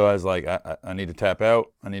 So I was like, I need to tap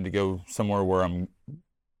out. I need to go somewhere where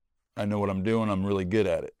I know what I'm doing. I'm really good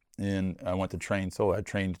at it. And I went to train soldiers. I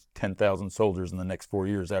trained 10,000 soldiers in the next 4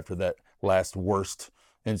 years after that last worst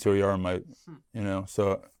NCOER in my,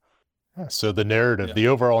 so. So the narrative, the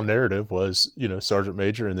overall narrative was, Sergeant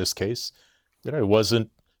Major in this case, it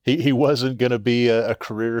wasn't, he wasn't going to be a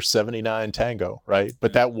career 79 Tango, right?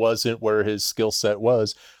 But that wasn't where his skill set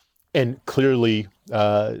was. And clearly,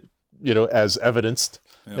 as evidenced,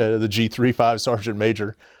 the G35 Sergeant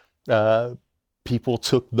Major, people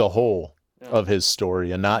took the whole of his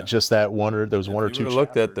story and not just that one or those one or two. You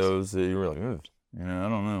looked at those, you were like, I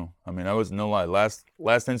don't know. I mean, I was no lie. Last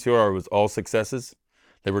NCOR was all successes.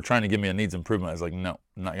 They were trying to give me a needs improvement. I was like, no,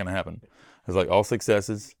 not going to happen. I was like, all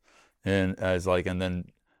successes. And I was like, and then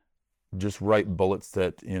just write bullets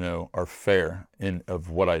that, are fair of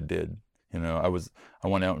what I did. I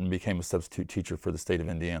went out and became a substitute teacher for the state of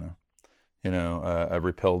Indiana. I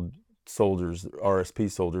repelled soldiers,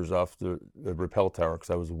 RSP soldiers off the rappel tower because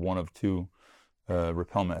I was one of 2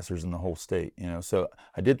 rappel masters in the whole state. So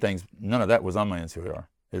I did things. None of that was on my NCOER.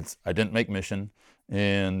 I didn't make mission,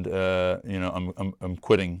 and I'm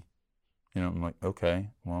quitting. I'm like, okay,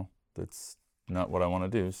 well, that's not what I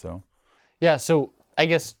want to do. So yeah. So I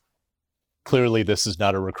guess clearly this is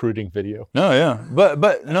not a recruiting video. No, yeah,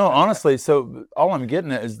 but no, honestly. So all I'm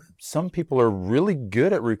getting at is some people are really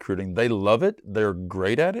good at recruiting. They love it. They're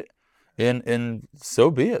great at it. And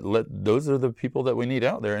so be it. Those are the people that we need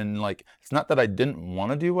out there. And like, it's not that I didn't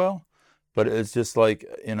want to do well, but it's just like,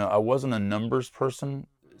 I wasn't a numbers person.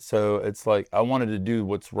 So it's like, I wanted to do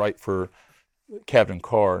what's right for Captain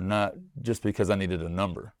Carr, not just because I needed a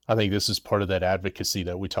number. I think this is part of that advocacy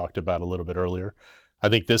that we talked about a little bit earlier. I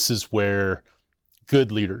think this is where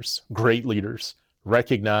good leaders, great leaders,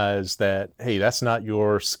 recognize that, hey, that's not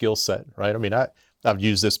your skill set, right? I mean, I've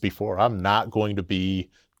used this before. I'm not going to be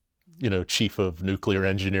chief of nuclear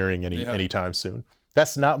engineering anytime soon.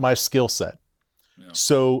 That's not my skill set. Yeah.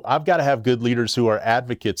 So I've got to have good leaders who are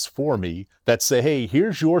advocates for me that say, hey,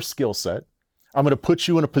 here's your skill set. I'm going to put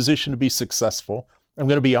you in a position to be successful. I'm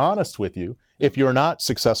going to be honest with you. If you're not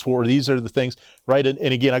successful, or these are the things, right? And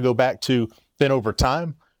again, I go back to then over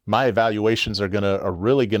time, my evaluations are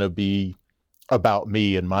really going to be about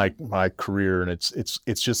me and my career. And it's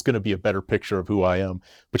just going to be a better picture of who I am.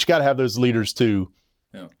 But you got to have those leaders too.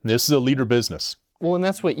 Yeah. This is a leader business. Well, and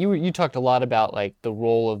that's what you talked a lot about, like the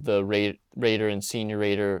role of the Raider and senior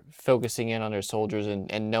Raider focusing in on their soldiers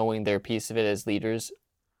and knowing their piece of it as leaders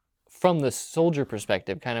from the soldier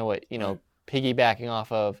perspective, kind of what, right. Piggybacking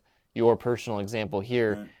off of your personal example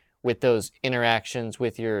here right. with those interactions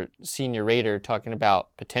with your senior Raider talking about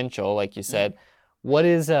potential, like you said. What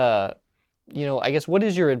is, I guess, what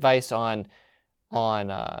is your advice on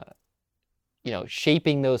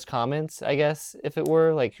shaping those comments, I guess, if it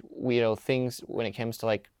were, like, things when it comes to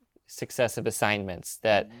like successive assignments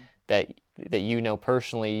that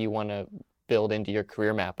personally you want to build into your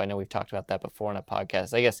career map. I know we've talked about that before on a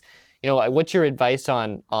podcast. I guess, what's your advice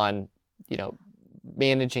on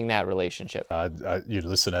managing that relationship?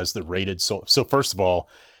 Listen, as the rated soul. So first of all,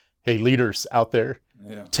 hey, leaders out there,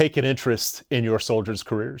 take an interest in your soldiers'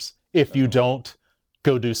 careers. If you don't,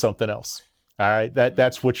 go do something else. All right,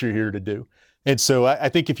 that's what you're here to do. And so I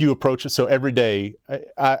think if you approach it, so every day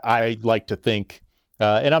I like to think,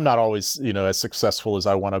 and I'm not always, as successful as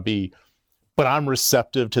I want to be, but I'm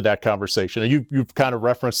receptive to that conversation. And you've kind of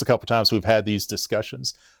referenced a couple of times we've had these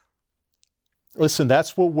discussions. Listen,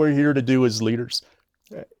 that's what we're here to do as leaders.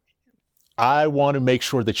 I want to make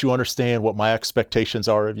sure that you understand what my expectations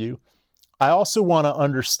are of you. I also want to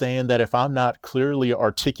understand that if I'm not clearly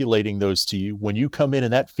articulating those to you, when you come in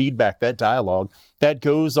and that feedback, that dialogue, that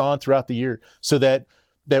goes on throughout the year, so that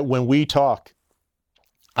when we talk,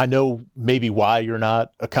 I know maybe why you're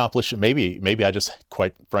not accomplishing. Maybe I just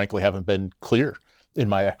quite frankly haven't been clear in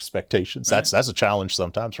my expectations. Right. That's a challenge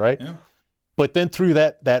sometimes, right? Yeah. But then through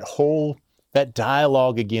that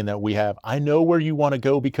dialogue again that we have, I know where you want to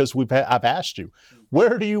go because I've asked you,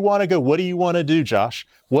 where do you want to go? What do you want to do, Josh?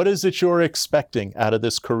 What is it you're expecting out of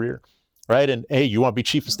this career? Right. And hey, you want to be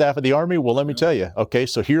chief of staff of the Army? Well, let me tell you. Okay.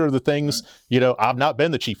 So here are the things, I've not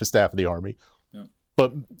been the chief of staff of the Army,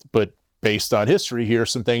 but based on history, here are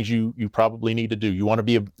some things you probably need to do. You want to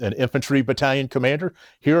be an infantry battalion commander?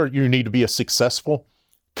 Here you need to be a successful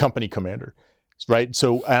company commander. right?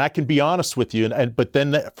 So, and I can be honest with you, but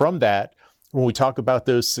then from that, when we talk about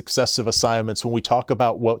those successive assignments, when we talk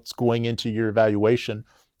about what's going into your evaluation,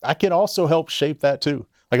 I can also help shape that too.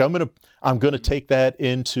 Like I'm gonna take that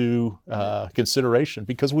into consideration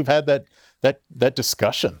because we've had that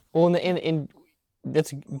discussion. Well, and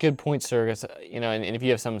that's a good point, sir. 'Cause, and if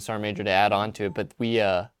you have some Sergeant Major to add on to it, but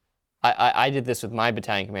I did this with my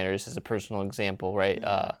battalion commander. This is a personal example, right?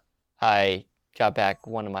 I got back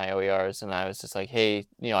one of my OERs and I was just like, hey,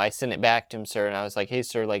 I sent it back to him, sir, and I was like, hey,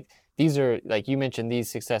 sir, like these are, like you mentioned, these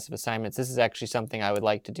successive assignments. This is actually something I would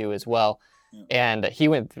like to do as well. Yeah. And he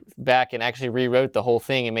went back and actually rewrote the whole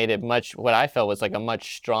thing and made it what I felt was like a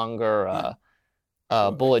much stronger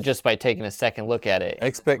bullet just by taking a second look at it.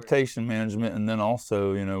 Expectation management, and then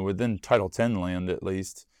also, within Title 10 land at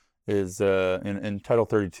least, is and Title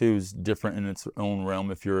 32 is different in its own realm.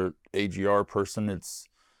 If you're an AGR person, it's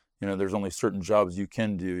there's only certain jobs you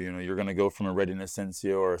can do. You're going to go from a readiness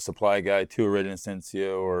NCO or a supply guy to a readiness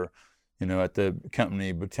NCO, or at the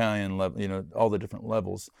company battalion level, all the different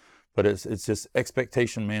levels. But it's just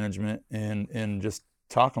expectation management and just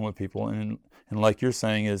talking with people, and like you're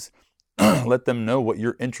saying is let them know what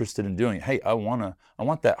you're interested in doing. Hey, I want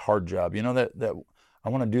that hard job. That I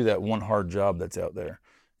want to do that one hard job that's out there.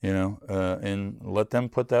 And let them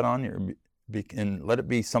put that on you, and let it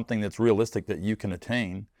be something that's realistic that you can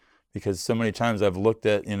attain. Because so many times I've looked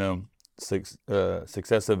at,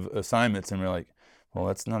 successive assignments and we're like, well,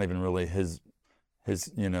 that's not even really his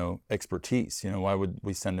expertise. Why would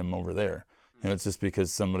we send him over there? It's just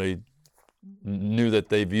because somebody knew that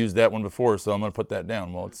they've used that one before, so I'm going to put that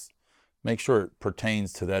down. Well, make sure it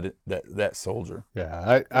pertains to that soldier.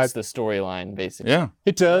 Yeah, that's the storyline, basically. Yeah,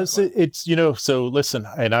 it does. It's so listen,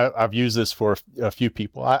 and I've used this for a few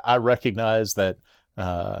people. I recognize that.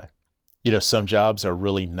 Some jobs are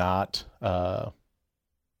really not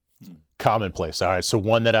commonplace. All right. So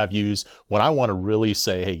one that I've used when I want to really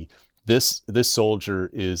say, hey, this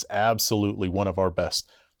soldier is absolutely one of our best.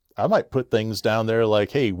 I might put things down there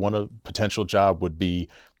like, hey, potential job would be,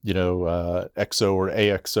 XO or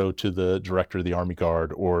AXO to the director of the Army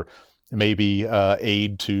Guard, or maybe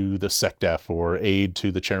aide to the SecDef or aide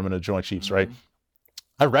to the chairman of Joint Chiefs, right?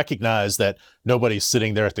 I recognize that nobody's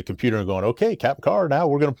sitting there at the computer and going, okay, Captain Carr, now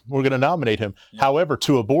we're gonna nominate him. Yeah. However,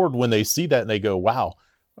 to a board, when they see that and they go, wow.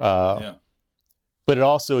 But it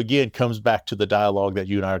also, again, comes back to the dialogue that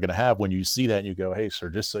you and I are going to have when you see that and you go, hey, sir,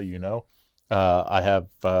 just so you know, I have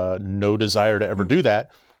no desire to ever do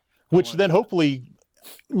that, which then hopefully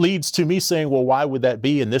leads to me saying, well, why would that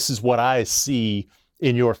be? And this is what I see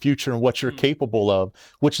in your future and what you're capable of,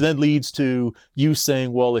 which then leads to you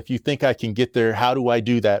saying, well, if you think I can get there, how do I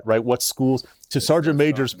do that, right? What schools, to Sergeant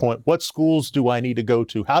Major's point, what schools do I need to go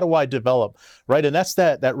to? How do I develop, right? And that's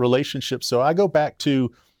that relationship. So I go back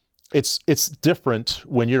to, it's different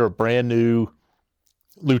when you're a brand new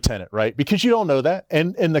lieutenant, right? Because you don't know that.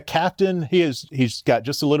 And the captain, he's got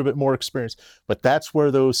just a little bit more experience, but that's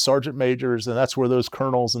where those sergeant majors and that's where those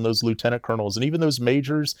colonels and those lieutenant colonels and even those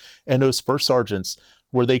majors and those first sergeants,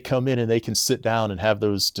 where they come in and they can sit down and have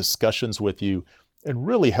those discussions with you and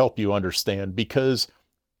really help you understand. Because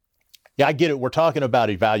yeah, I get it. We're talking about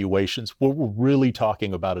evaluations. What we're really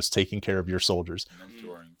talking about is taking care of your soldiers.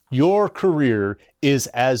 Your career is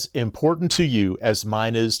as important to you as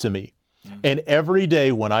mine is to me. And every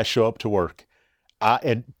day when I show up to work,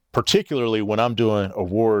 and particularly when I'm doing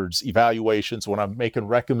awards, evaluations, when I'm making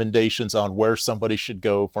recommendations on where somebody should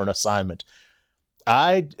go for an assignment,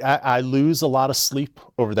 I lose a lot of sleep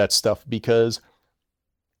over that stuff, because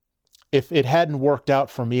if it hadn't worked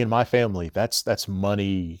out for me and my family, that's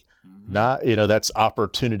money, not, that's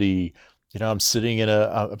opportunity. I'm sitting in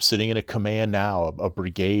a command now, a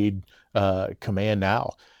brigade command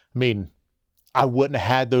now. I mean, I wouldn't have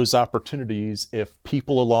had those opportunities if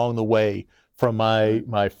people along the way, from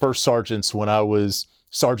my first sergeants when I was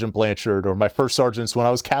Sergeant Blanchard, or my first sergeants when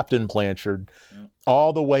I was Captain Blanchard,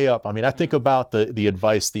 all the way up. I mean, I think about the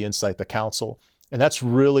advice, the insight, the counsel, and that's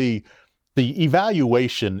really, the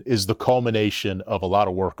evaluation is the culmination of a lot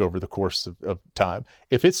of work over the course of time.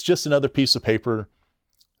 If it's just another piece of paper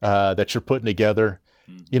that you're putting together,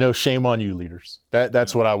 shame on you, leaders.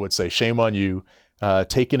 That's what I would say. Shame on you.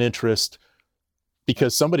 Take an interest,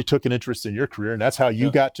 because somebody took an interest in your career, and that's how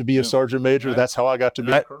you got to be a sergeant major. Right. That's how I got to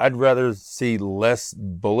be. I'd rather see less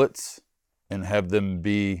bullets and have them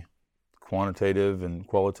be quantitative and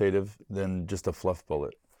qualitative than just a fluff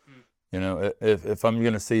bullet. If I'm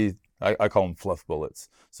going to see, I call them fluff bullets.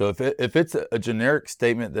 So if it's a generic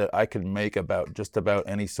statement that I could make about just about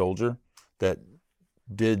any soldier that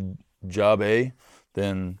did job A,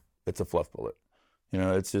 then it's a fluff bullet.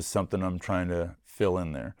 It's just something I'm trying to fill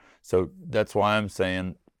in there. So that's why I'm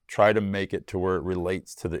saying try to make it to where it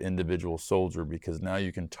relates to the individual soldier, because now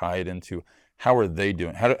you can tie it into how are they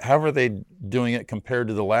doing? How are they doing it compared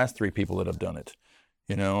to the last 3 people that have done it?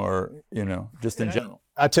 Or just in general.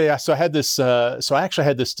 I tell you, so I had this. So I actually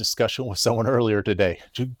had this discussion with someone earlier today,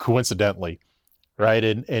 coincidentally, right?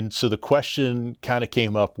 And so the question kind of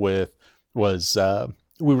came up with was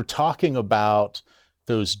we were talking about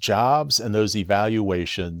those jobs and those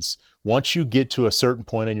evaluations. Once you get to a certain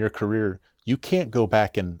point in your career, you can't go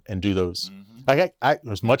back and do those. Like I,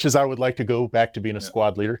 as much as I would like to go back to being a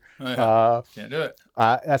squad leader, can't do it.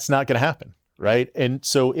 That's not going to happen, right? And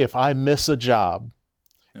so if I miss a job,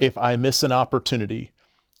 if I miss an opportunity,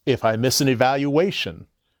 if I miss an evaluation,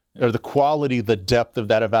 or the quality, the depth of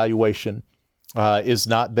that evaluation is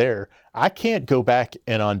not there, I can't go back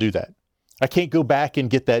and undo that. I can't go back and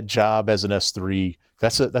get that job as an S3.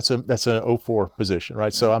 That's an 04 position,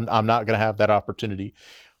 right? So I'm not going to have that opportunity.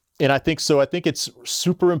 And I think it's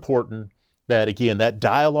super important that, again, that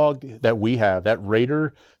dialogue that we have, that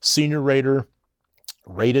Raider, senior Raider,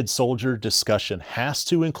 rated soldier discussion has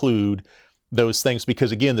to include those things,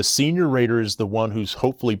 because again, the senior Raider is the one who's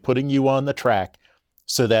hopefully putting you on the track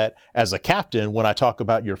so that as a captain, when I talk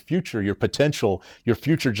about your future, your potential, your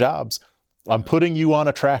future jobs, I'm putting you on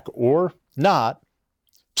a track or not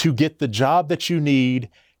to get the job that you need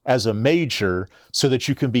as a major so that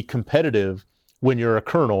you can be competitive when you're a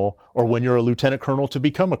colonel or when you're a lieutenant colonel to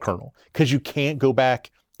become a colonel, because you can't go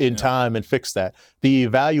back in time and fix that. The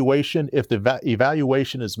evaluation, if the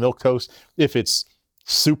evaluation is milquetoast, if it's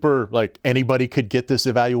super, like anybody could get this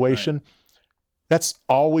evaluation, that's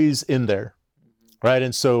always in there, right?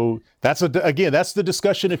 And so that's the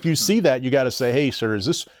discussion. If you see that, you got to say, hey, sir, is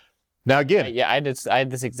this now again? Yeah, I had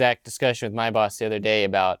this exact discussion with my boss the other day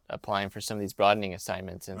about applying for some of these broadening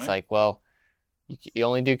assignments, and it's like, well, you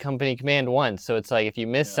only do company command once, so it's like if you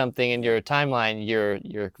miss something in your timeline,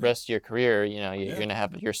 your rest of your career, you're gonna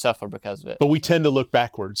have your suffer because of it. But we tend to look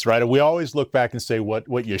backwards, right? And we always look back and say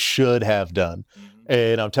what you should have done.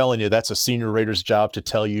 And I'm telling you, that's a senior Raider's job to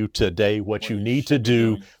tell you today what you need to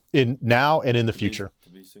do in now and in the future to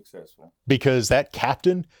be successful. Because that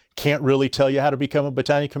captain can't really tell you how to become a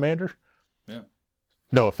battalion commander. Yeah.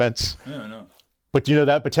 No offense. Yeah, no. But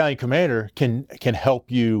that battalion commander can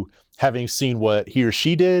help you, having seen what he or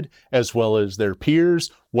she did, as well as their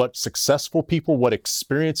peers, what successful people, what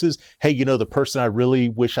experiences. Hey, the person I really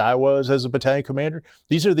wish I was as a battalion commander,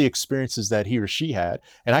 these are the experiences that he or she had.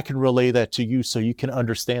 And I can relay that to you so you can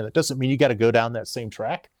understand. That doesn't mean you got to go down that same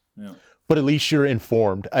track, but at least you're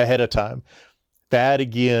informed ahead of time. That,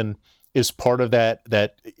 again, is part of that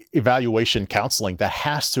evaluation counseling that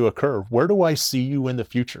has to occur. Where do I see you in the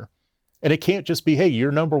future? And it can't just be, hey,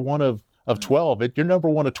 you're number one of 12. You're number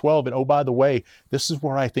one of 12. And oh, by the way, this is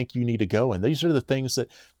where I think you need to go. And these are the things that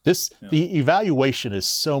the evaluation is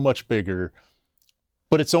so much bigger,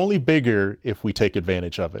 but it's only bigger if we take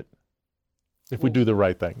advantage of it, if we do the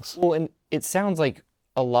right things. Well, and it sounds like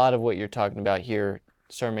a lot of what you're talking about here,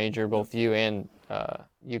 Sergeant Major, both you and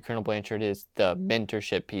you, Colonel Blanchard, is the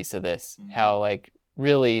mentorship piece of this. How, like,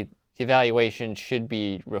 really the evaluation should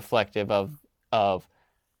be reflective of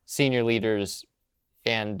senior leaders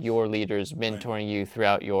and your leaders mentoring you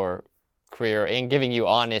throughout your career and giving you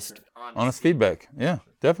honest feedback. Yeah,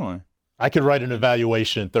 definitely. I could write an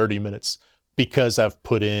evaluation in 30 minutes because I've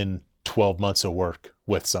put in 12 months of work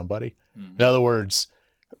with somebody. In other words,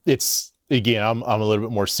 it's, again, I'm a little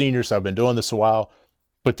bit more senior, so I've been doing this a while,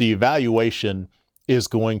 but the evaluation is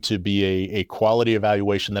going to be a quality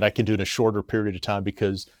evaluation that I can do in a shorter period of time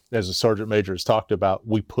because, as the Sergeant Major has talked about,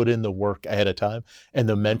 we put in the work ahead of time, and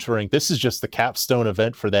the mentoring, this is just the capstone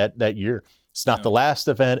event for that year. It's not the last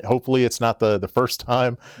event. Hopefully it's not the first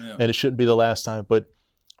time, and it shouldn't be the last time, but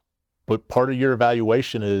part of your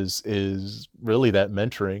evaluation is really that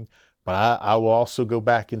mentoring. But I will also go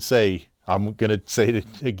back and say, I'm going to say it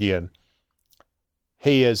again.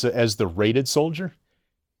 Hey, as the rated soldier,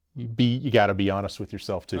 you got to be honest with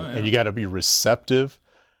yourself too. And you got to be receptive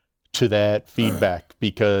to that feedback,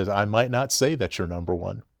 because I might not say that you're number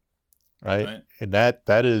one. Right. And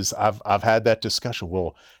that is, I've had that discussion.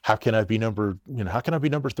 Well, how can I be number 3? How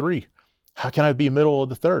can I be middle of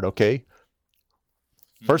the third? Okay.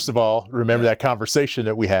 First of all, remember that conversation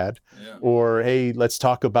that we had, or, hey, let's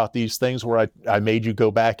talk about these things where I made you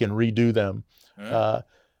go back and redo them.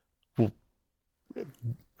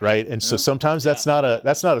 Right. And so sometimes that's not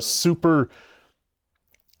a super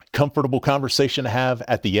comfortable conversation to have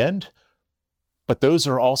at the end, but those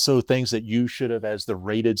are also things that you should have, as the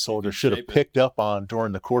rated soldier, should have picked up on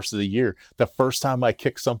during the course of the year. The first time I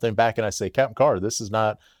kick something back and I say, Captain Carr, this is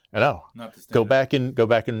not, go back and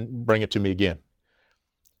bring it to me again.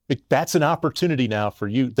 That's an opportunity now for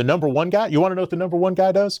you. The number one guy, you want to know what the number one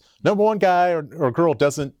guy does? Number one guy or girl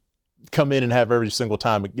doesn't come in and have every single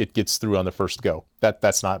time it gets through on the first go.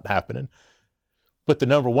 That's not happening. But the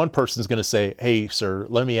number one person is going to say, hey, sir,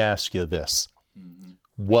 let me ask you this.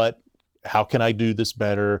 How can I do this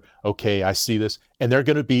better? Okay, I see this. And they're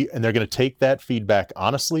going to take that feedback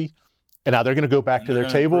honestly. And now they're going to go back to their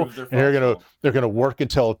table and they're going to work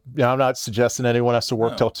until, I'm not suggesting anyone has to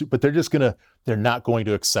work till 2, but they're not going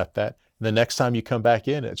to accept that. And the next time you come back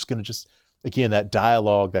in, it's going to again, that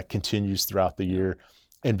dialogue that continues throughout the year.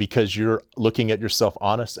 And because you're looking at yourself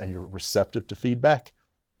honest and you're receptive to feedback,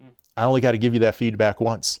 I only got to give you that feedback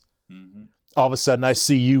once. All of a sudden I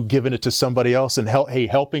see you giving it to somebody else and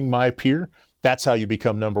helping my peer. That's how you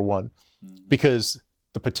become number one, because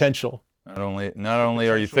the potential. Not only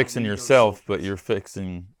are you fixing yourself, but you're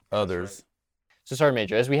fixing others. So Sergeant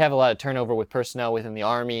Major, as we have a lot of turnover with personnel within the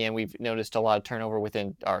Army, and we've noticed a lot of turnover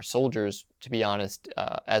within our soldiers, to be honest,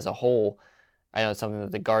 as a whole, I know it's something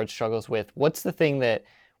that the Guard struggles with. What's the thing that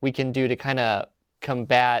we can do to kind of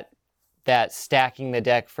combat that stacking the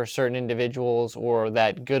deck for certain individuals, or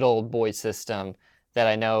that good old boy system that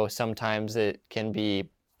I know sometimes it can be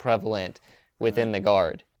prevalent within the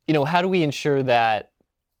Guard? How do we ensure that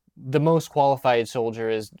the most qualified soldier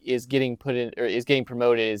is getting put in, or is getting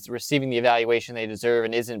promoted, is receiving the evaluation they deserve,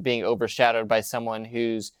 and isn't being overshadowed by someone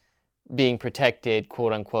who's being protected,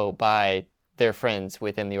 quote unquote, by their friends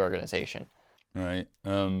within the organization? Right.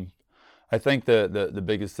 I think the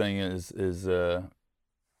biggest thing is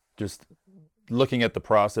just looking at the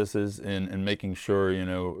processes and making sure,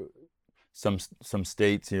 some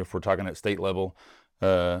states, if we're talking at state level,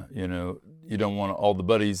 you don't want all the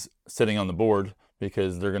buddies sitting on the board,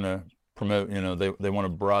 because they're going to promote, they want to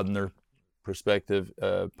broaden their perspective,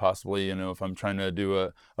 possibly, if I'm trying to do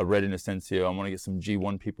a readiness NCO, I want to get some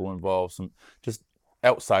G1 people involved, some just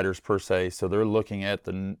outsiders per se. So they're looking at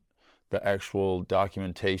the actual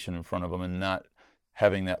documentation in front of them and not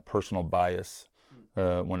having that personal bias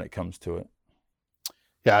when it comes to it.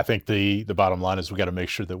 Yeah, I think the bottom line is we got to make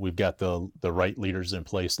sure that we've got the right leaders in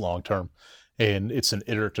place long term, and it's an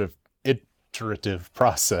iterative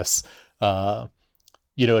process.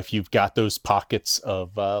 If you've got those pockets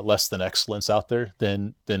of less than excellence out there,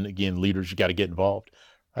 then again, leaders, you got to get involved.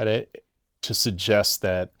 Right? To suggest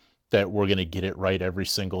that we're going to get it right every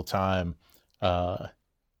single time, I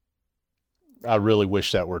really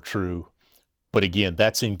wish that were true. But again,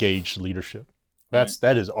 that's engaged leadership.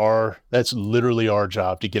 That's literally our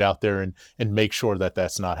job, to get out there and make sure that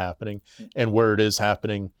that's not happening. And where it is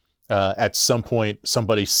happening, at some point,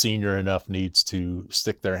 somebody senior enough needs to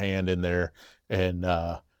stick their hand in there and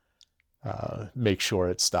make sure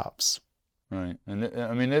it stops. Right. And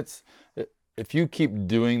I mean, if you keep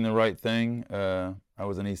doing the right thing, I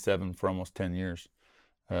was an E7 for almost 10 years.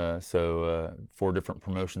 So 4 different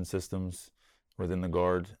promotion systems within the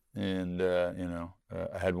Guard. And,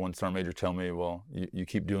 I had one sergeant major tell me, well, you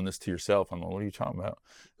keep doing this to yourself. I'm like, what are you talking about?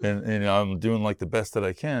 And I'm doing like the best that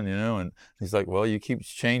I can, and he's like, well, you keep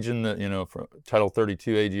changing from Title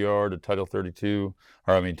 32 AGR to Title 32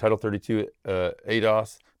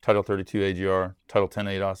 ADOS, Title 32 AGR, Title 10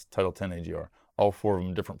 ADOS, Title 10 AGR, all 4 of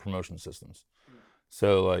them different promotion systems.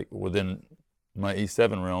 So like within my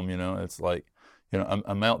E7 realm, it's like,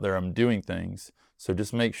 I'm out there, I'm doing things. So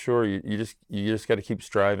just make sure you just got to keep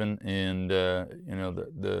striving, and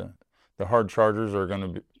the hard chargers are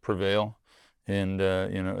going to prevail, and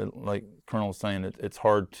like Colonel was saying, it's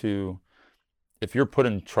hard to, if you're put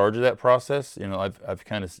in charge of that process. I've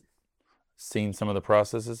kind of seen some of the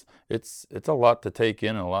processes. It's a lot to take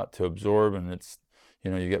in and a lot to absorb, and it's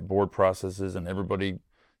you get board processes, and everybody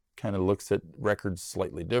kind of looks at records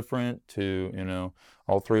slightly different. To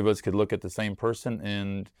all 3 of us could look at the same person,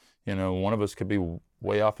 and one of us could be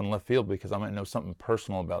way off in left field because I might know something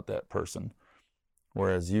personal about that person,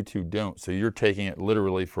 whereas you 2 don't. So you're taking it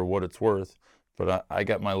literally for what it's worth, but I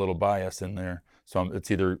got my little bias in there, so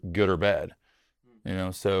it's either good or bad.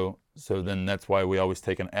 So then that's why we always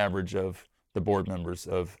take an average of the board members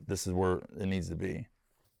of this is where it needs to be.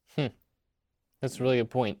 That's a really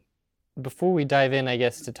good point. Before we dive in, I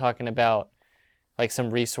guess, to talking about like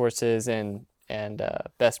some resources and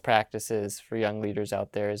best practices for young leaders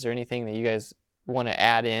out there, is there anything that you guys want to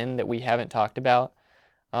add in that we haven't talked about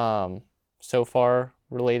so far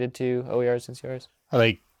related to OERs and CRs? I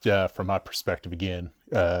think from my perspective, again,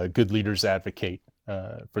 good leaders advocate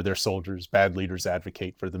for their soldiers, bad leaders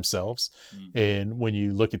advocate for themselves. And when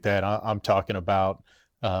you look at that, I'm talking about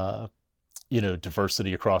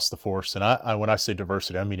diversity across the force. And I when I say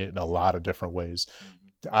diversity, I mean it in a lot of different ways.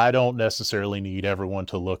 I don't necessarily need everyone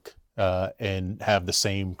to look and have the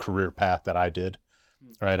same career path that I did.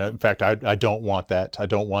 right? In fact, I don't want that. I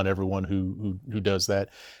don't want everyone who does that.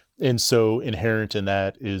 And so inherent in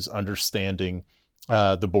that is understanding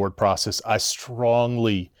the board process. I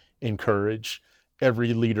strongly encourage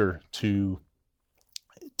every leader to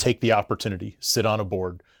take the opportunity, sit on a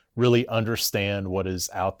board, really understand what is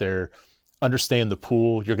out there, understand the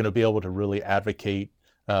pool. You're going to be able to really advocate,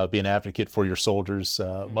 be an advocate for your soldiers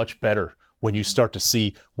much better when you start to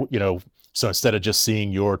see, so instead of just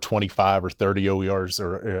seeing your 25 or 30 OERs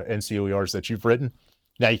or NCOERs that you've written,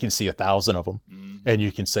 now you can see 1,000 of them, and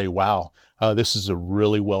you can say, wow, this is a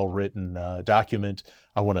really well-written document.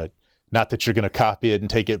 I want to, not that you're going to copy it and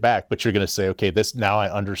take it back, but you're going to say, okay, now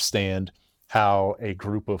I understand how a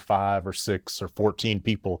group of 5 or 6 or 14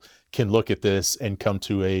 people can look at this and come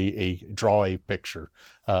to draw a picture,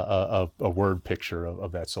 a word picture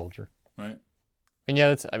of that soldier. Right. And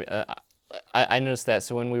yeah, I noticed that.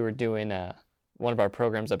 So when we were doing one of our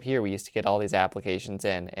programs up here, we used to get all these applications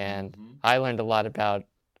in, and I learned a lot about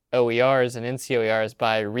OERs and NCOERs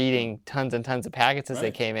by reading tons and tons of packets as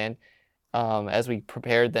they came in, as we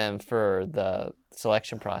prepared them for the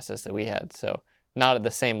selection process that we had. So not at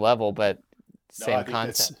the same level, but same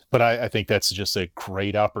concept. But I think that's just a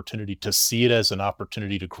great opportunity to see it as an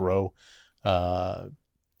opportunity to grow.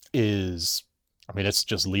 It's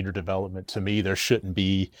just leader development. To me, there shouldn't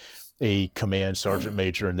be a command sergeant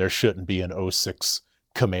major and there shouldn't be an 06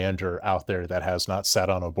 commander out there that has not sat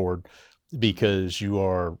on a board, because you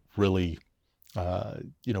are really,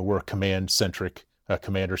 we're a commander-centric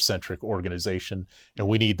organization, and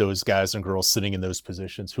we need those guys and girls sitting in those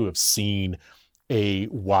positions who have seen a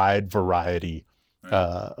wide variety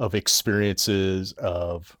of experiences,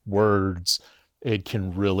 of words. It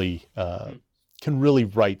can really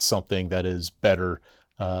write something that is better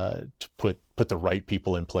to put the right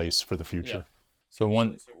people in place for the future. Yeah. So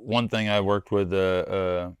one thing I worked with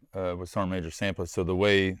Sergeant Major Sampa. So the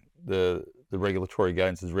way the regulatory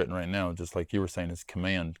guidance is written right now, just like you were saying, is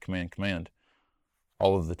command.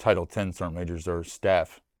 All of the Title 10 sergeant majors are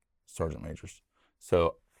staff sergeant majors.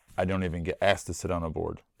 So I don't even get asked to sit on a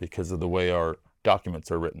board because of the way our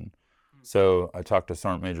documents are written. So I talked to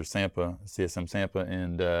Sergeant Major Sampa, CSM Sampa,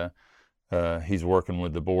 and he's working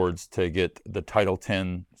with the boards to get the Title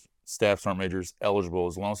 10 staff sergeant majors eligible,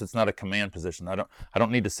 as long as it's not a command position. I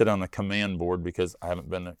don't need to sit on the command board because I haven't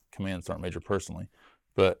been a command sergeant major personally.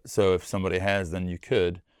 But so if somebody has, then you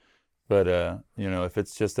could. But if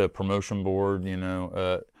it's just a promotion board,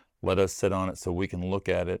 let us sit on it so we can look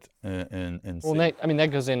at it and see. Well,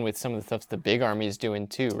 that goes in with some of the stuff the big Army is doing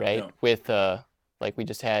too, right? Yeah. With like we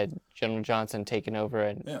just had General Johnson taking over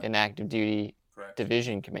an active duty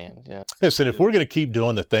division command. Yeah. Listen, if we're going to keep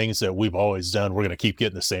doing the things that we've always done, we're going to keep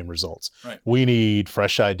getting the same results. Right. We need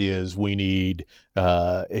fresh ideas. We need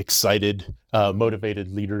excited,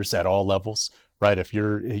 motivated leaders at all levels. Right. If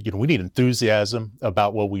we need enthusiasm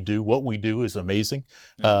about what we do. What we do is amazing.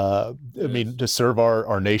 To serve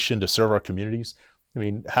our nation, to serve our communities.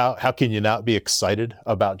 How can you not be excited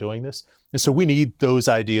about doing this? And so we need those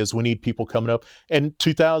ideas. We need people coming up. And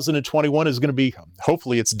 2021 is going to be,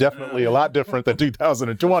 hopefully it's definitely a lot different than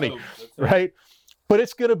 2020, right? But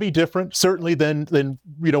it's going to be different, certainly than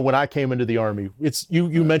when I came into the Army. It's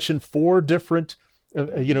you mentioned 4 different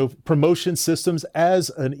promotion systems as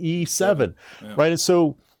an E7, right? And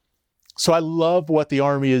so I love what the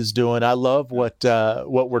Army is doing. I love what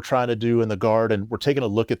we're trying to do in the Guard, and we're taking a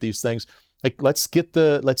look at these things. Like, let's get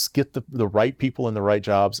the right people in the right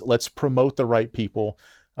jobs. Let's promote the right people.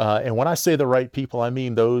 And when I say the right people, I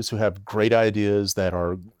mean those who have great ideas, that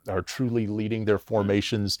are truly leading their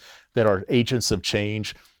formations, that are agents of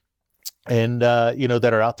change, and that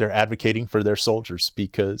are out there advocating for their soldiers.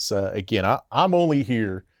 Because again, I'm only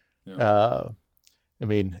here. Anyone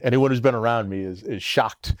who's been around me is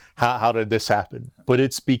shocked. How did this happen? But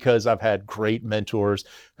it's because I've had great mentors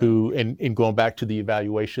who, in going back to the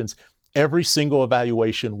evaluations, every single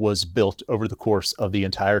evaluation was built over the course of the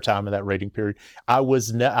entire time of that rating period.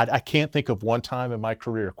 I can't think of one time in my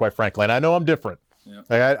career, quite frankly, and I know I'm different. Yeah.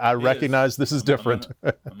 I recognize this is different.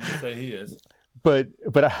 I'm gonna say he is. But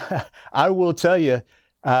I will tell you,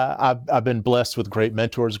 I've been blessed with great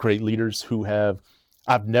mentors, great leaders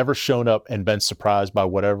I've never shown up and been surprised by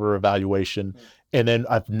whatever evaluation. And then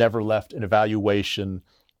I've never left an evaluation,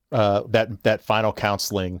 that final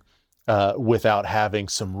counseling, without having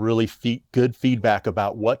some really good feedback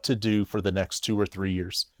about what to do for the next 2 or 3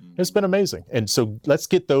 years. It's been amazing. And so let's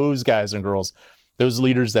get those guys and girls, those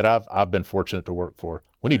leaders that I've been fortunate to work for.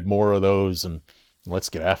 We need more of those, and let's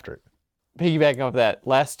get after it. Piggybacking off that,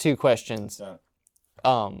 last 2 questions.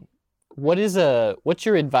 what's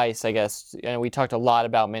your advice, I guess? And we talked a lot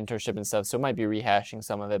about mentorship and stuff, so it might be rehashing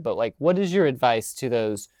some of it, but like, what is your advice to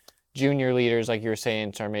those junior leaders, like you were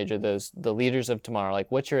saying, Sergeant Major, the leaders of tomorrow? Like,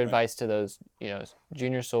 what's your advice to those,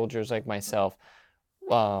 junior soldiers like myself,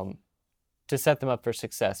 to set them up for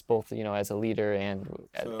success, both, as a leader and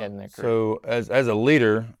in their career? So as a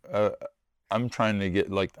leader, I'm trying to get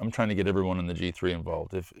everyone in the G3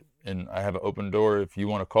 involved. And I have an open door. If you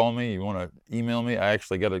want to call me, you want to email me, I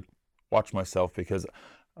actually got to watch myself, because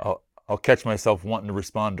I'll catch myself wanting to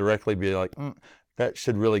respond directly, be like, that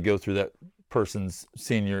should really go through that person's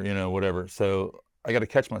senior, whatever. So I got to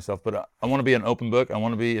catch myself, but I want to be an open book. I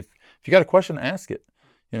want to be, if you got a question, ask it.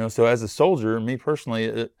 So as a soldier, me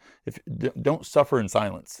personally, don't suffer in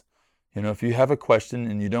silence. If you have a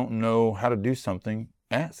question and you don't know how to do something,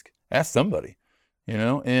 ask somebody,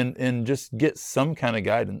 and just get some kind of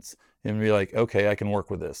guidance and be like, okay, I can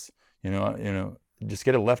work with this, just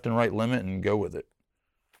get a left and right limit and go with it.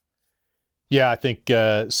 Yeah, I think,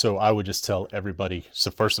 so I would just tell everybody,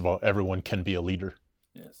 so first of all, everyone can be a leader.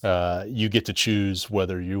 Yes. You get to choose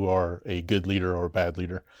whether you are a good leader or a bad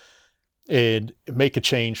leader, and make a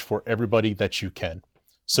change for everybody that you can.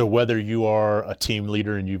 So whether you are a team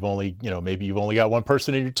leader and you've only, maybe you've only got one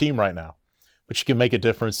person in your team right now, but you can make a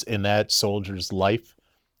difference in that soldier's life,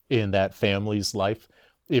 in that family's life.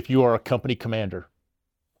 If you are a company commander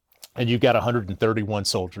and you've got 131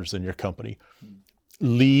 soldiers in your company,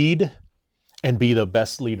 lead and be the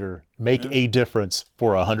best leader. Make a difference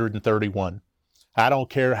for 131. I don't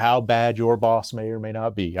care how bad your boss may or may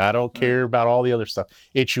not be. I don't care about all the other stuff.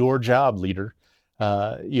 It's your job, leader.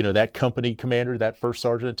 That company commander, that first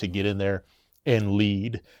sergeant, to get in there and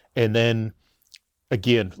lead. And then,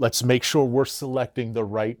 again, let's make sure we're selecting the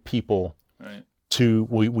right people. Right.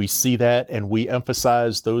 We see that, and we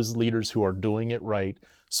emphasize those leaders who are doing it right,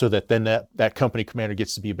 so that then that company commander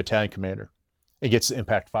gets to be a battalion commander. It gets to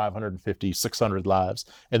impact 550, 600 lives,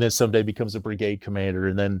 and then someday becomes a brigade commander,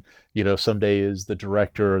 and then, someday is the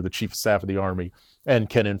director or the chief of staff of the Army, and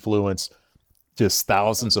can influence just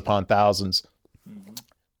thousands upon thousands. Mm-hmm.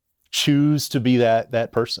 Choose to be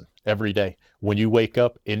that person every day when you wake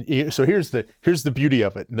up. And so here's the beauty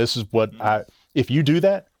of it, and this is what if you do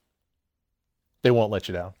that, they won't let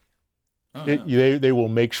you down. They will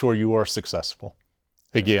make sure you are successful.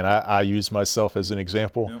 Again, I use myself as an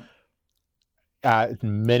example. Yeah.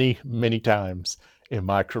 Many, many times in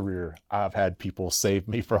my career, I've had people save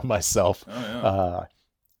me from myself.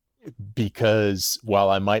 Because while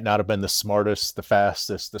I might not have been the smartest, the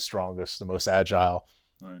fastest, the strongest, the most agile,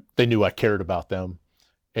 they knew I cared about them.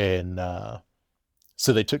 And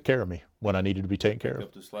so they took care of me when I needed to be taken care of.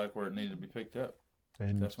 Picked up the slack where it needed to be picked up.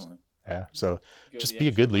 And definitely. Yeah. So just be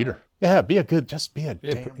a good leader. Yeah. Be a good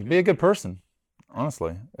person.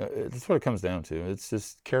 Honestly, that's what it comes down to. It's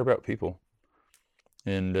just care about people.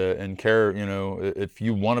 And care, if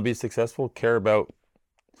you want to be successful, care about,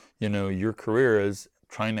 your career as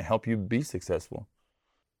trying to help you be successful.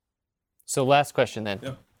 So last question then.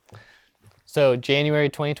 Yeah. So January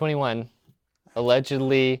 2021,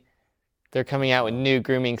 allegedly, they're coming out with new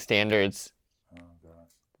grooming standards. Oh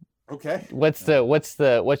gosh. Okay. What's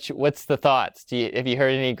the thoughts? Have you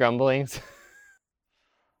heard any grumblings?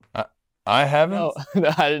 I haven't. No,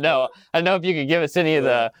 I don't know. I don't know if you could give us any of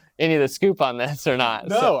the scoop on this or not.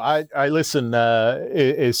 No, so. I listen.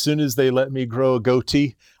 As soon as they let me grow a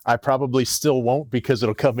goatee, I probably still won't, because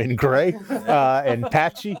it'll come in gray and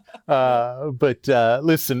patchy. But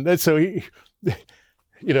listen, so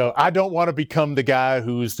I don't want to become the guy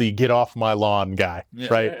who's the get off my lawn guy,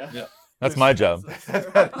 right? Yeah. That's my job.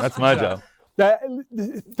 That's my job.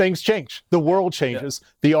 Things change. The world changes. Yeah.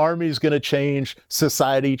 The Army is going to change.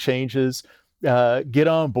 Society changes. Get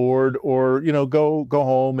on board, or go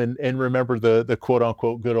home and remember the quote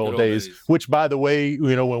unquote good old days. Which, by the way,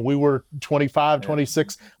 when we were 25,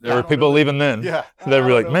 26, there were people leaving then. Yeah, they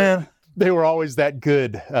were like, man, they were always that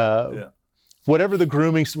good. Whatever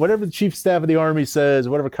the chief of staff of the Army says,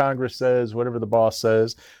 whatever Congress says, whatever the boss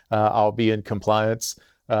says, I'll be in compliance.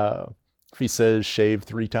 If he says shave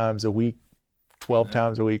 3 times a week, 12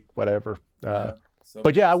 times a week, whatever.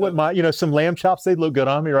 But I wouldn't mind, some lamb chops, they'd look good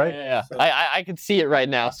on me, right? Yeah. I can see it right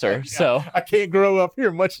now, sir. So I can't grow up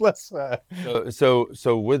here, much less.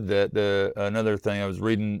 So with that, another thing, I was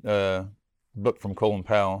reading a book from Colin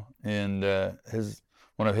Powell, and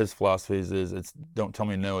one of his philosophies is, it's don't tell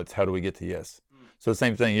me no, it's how do we get to yes. So the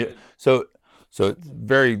same thing. So it's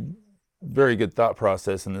very, very good thought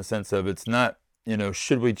process, in the sense of, it's not,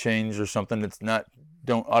 should we change or something? It's not,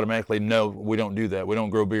 don't automatically, no, we don't do that. We don't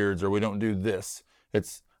grow beards, or we don't do this.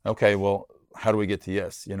 It's, okay, well, how do we get to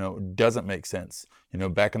yes? You know, doesn't make sense. You know,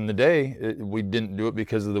 back in the day, we didn't do it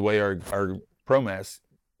because of the way our pro mask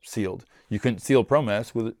sealed. You couldn't seal pro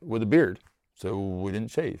mask with a beard, so we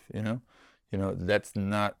didn't shave. You know, that's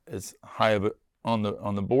not as high of a on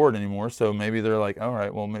the board anymore. So maybe they're like, all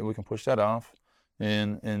right, well, maybe we can push that off,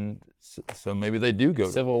 and so maybe they do go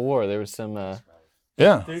Civil War. There was some.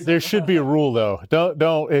 Yeah, There should be a rule though.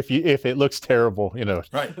 Don't if it looks terrible, you know.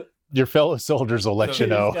 right. Your fellow soldiers will let you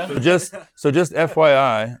know. So just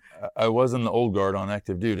FYI, I was in the old guard on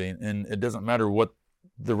active duty, and it doesn't matter what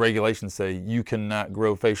the regulations say. You cannot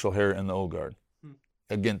grow facial hair in the old guard,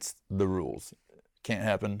 against the rules. Can't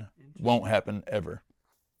happen. Won't happen ever.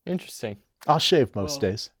 Interesting. I'll shave most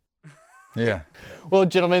days. Yeah. Well,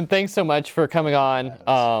 gentlemen, thanks so much for coming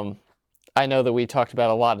on. I know that we talked about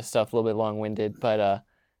a lot of stuff, a little bit long-winded, but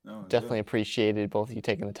definitely appreciated both of you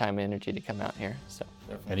taking the time and energy to come out here. So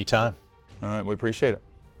Anytime. All right, we appreciate it.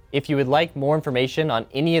 if you would like more information on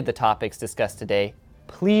any of the topics discussed today,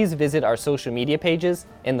 please visit our social media pages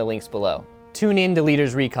in the links below. Tune in to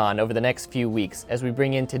Leaders Recon over the next few weeks as we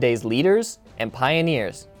bring in today's leaders and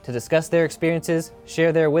pioneers to discuss their experiences,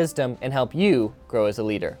 share their wisdom, and help you grow as a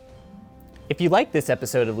leader. If you like this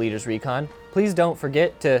episode of Leaders Recon, please don't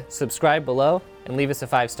forget to subscribe below and leave us a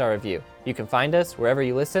 5-star review. You can find us wherever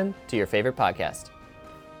you listen to your favorite podcast.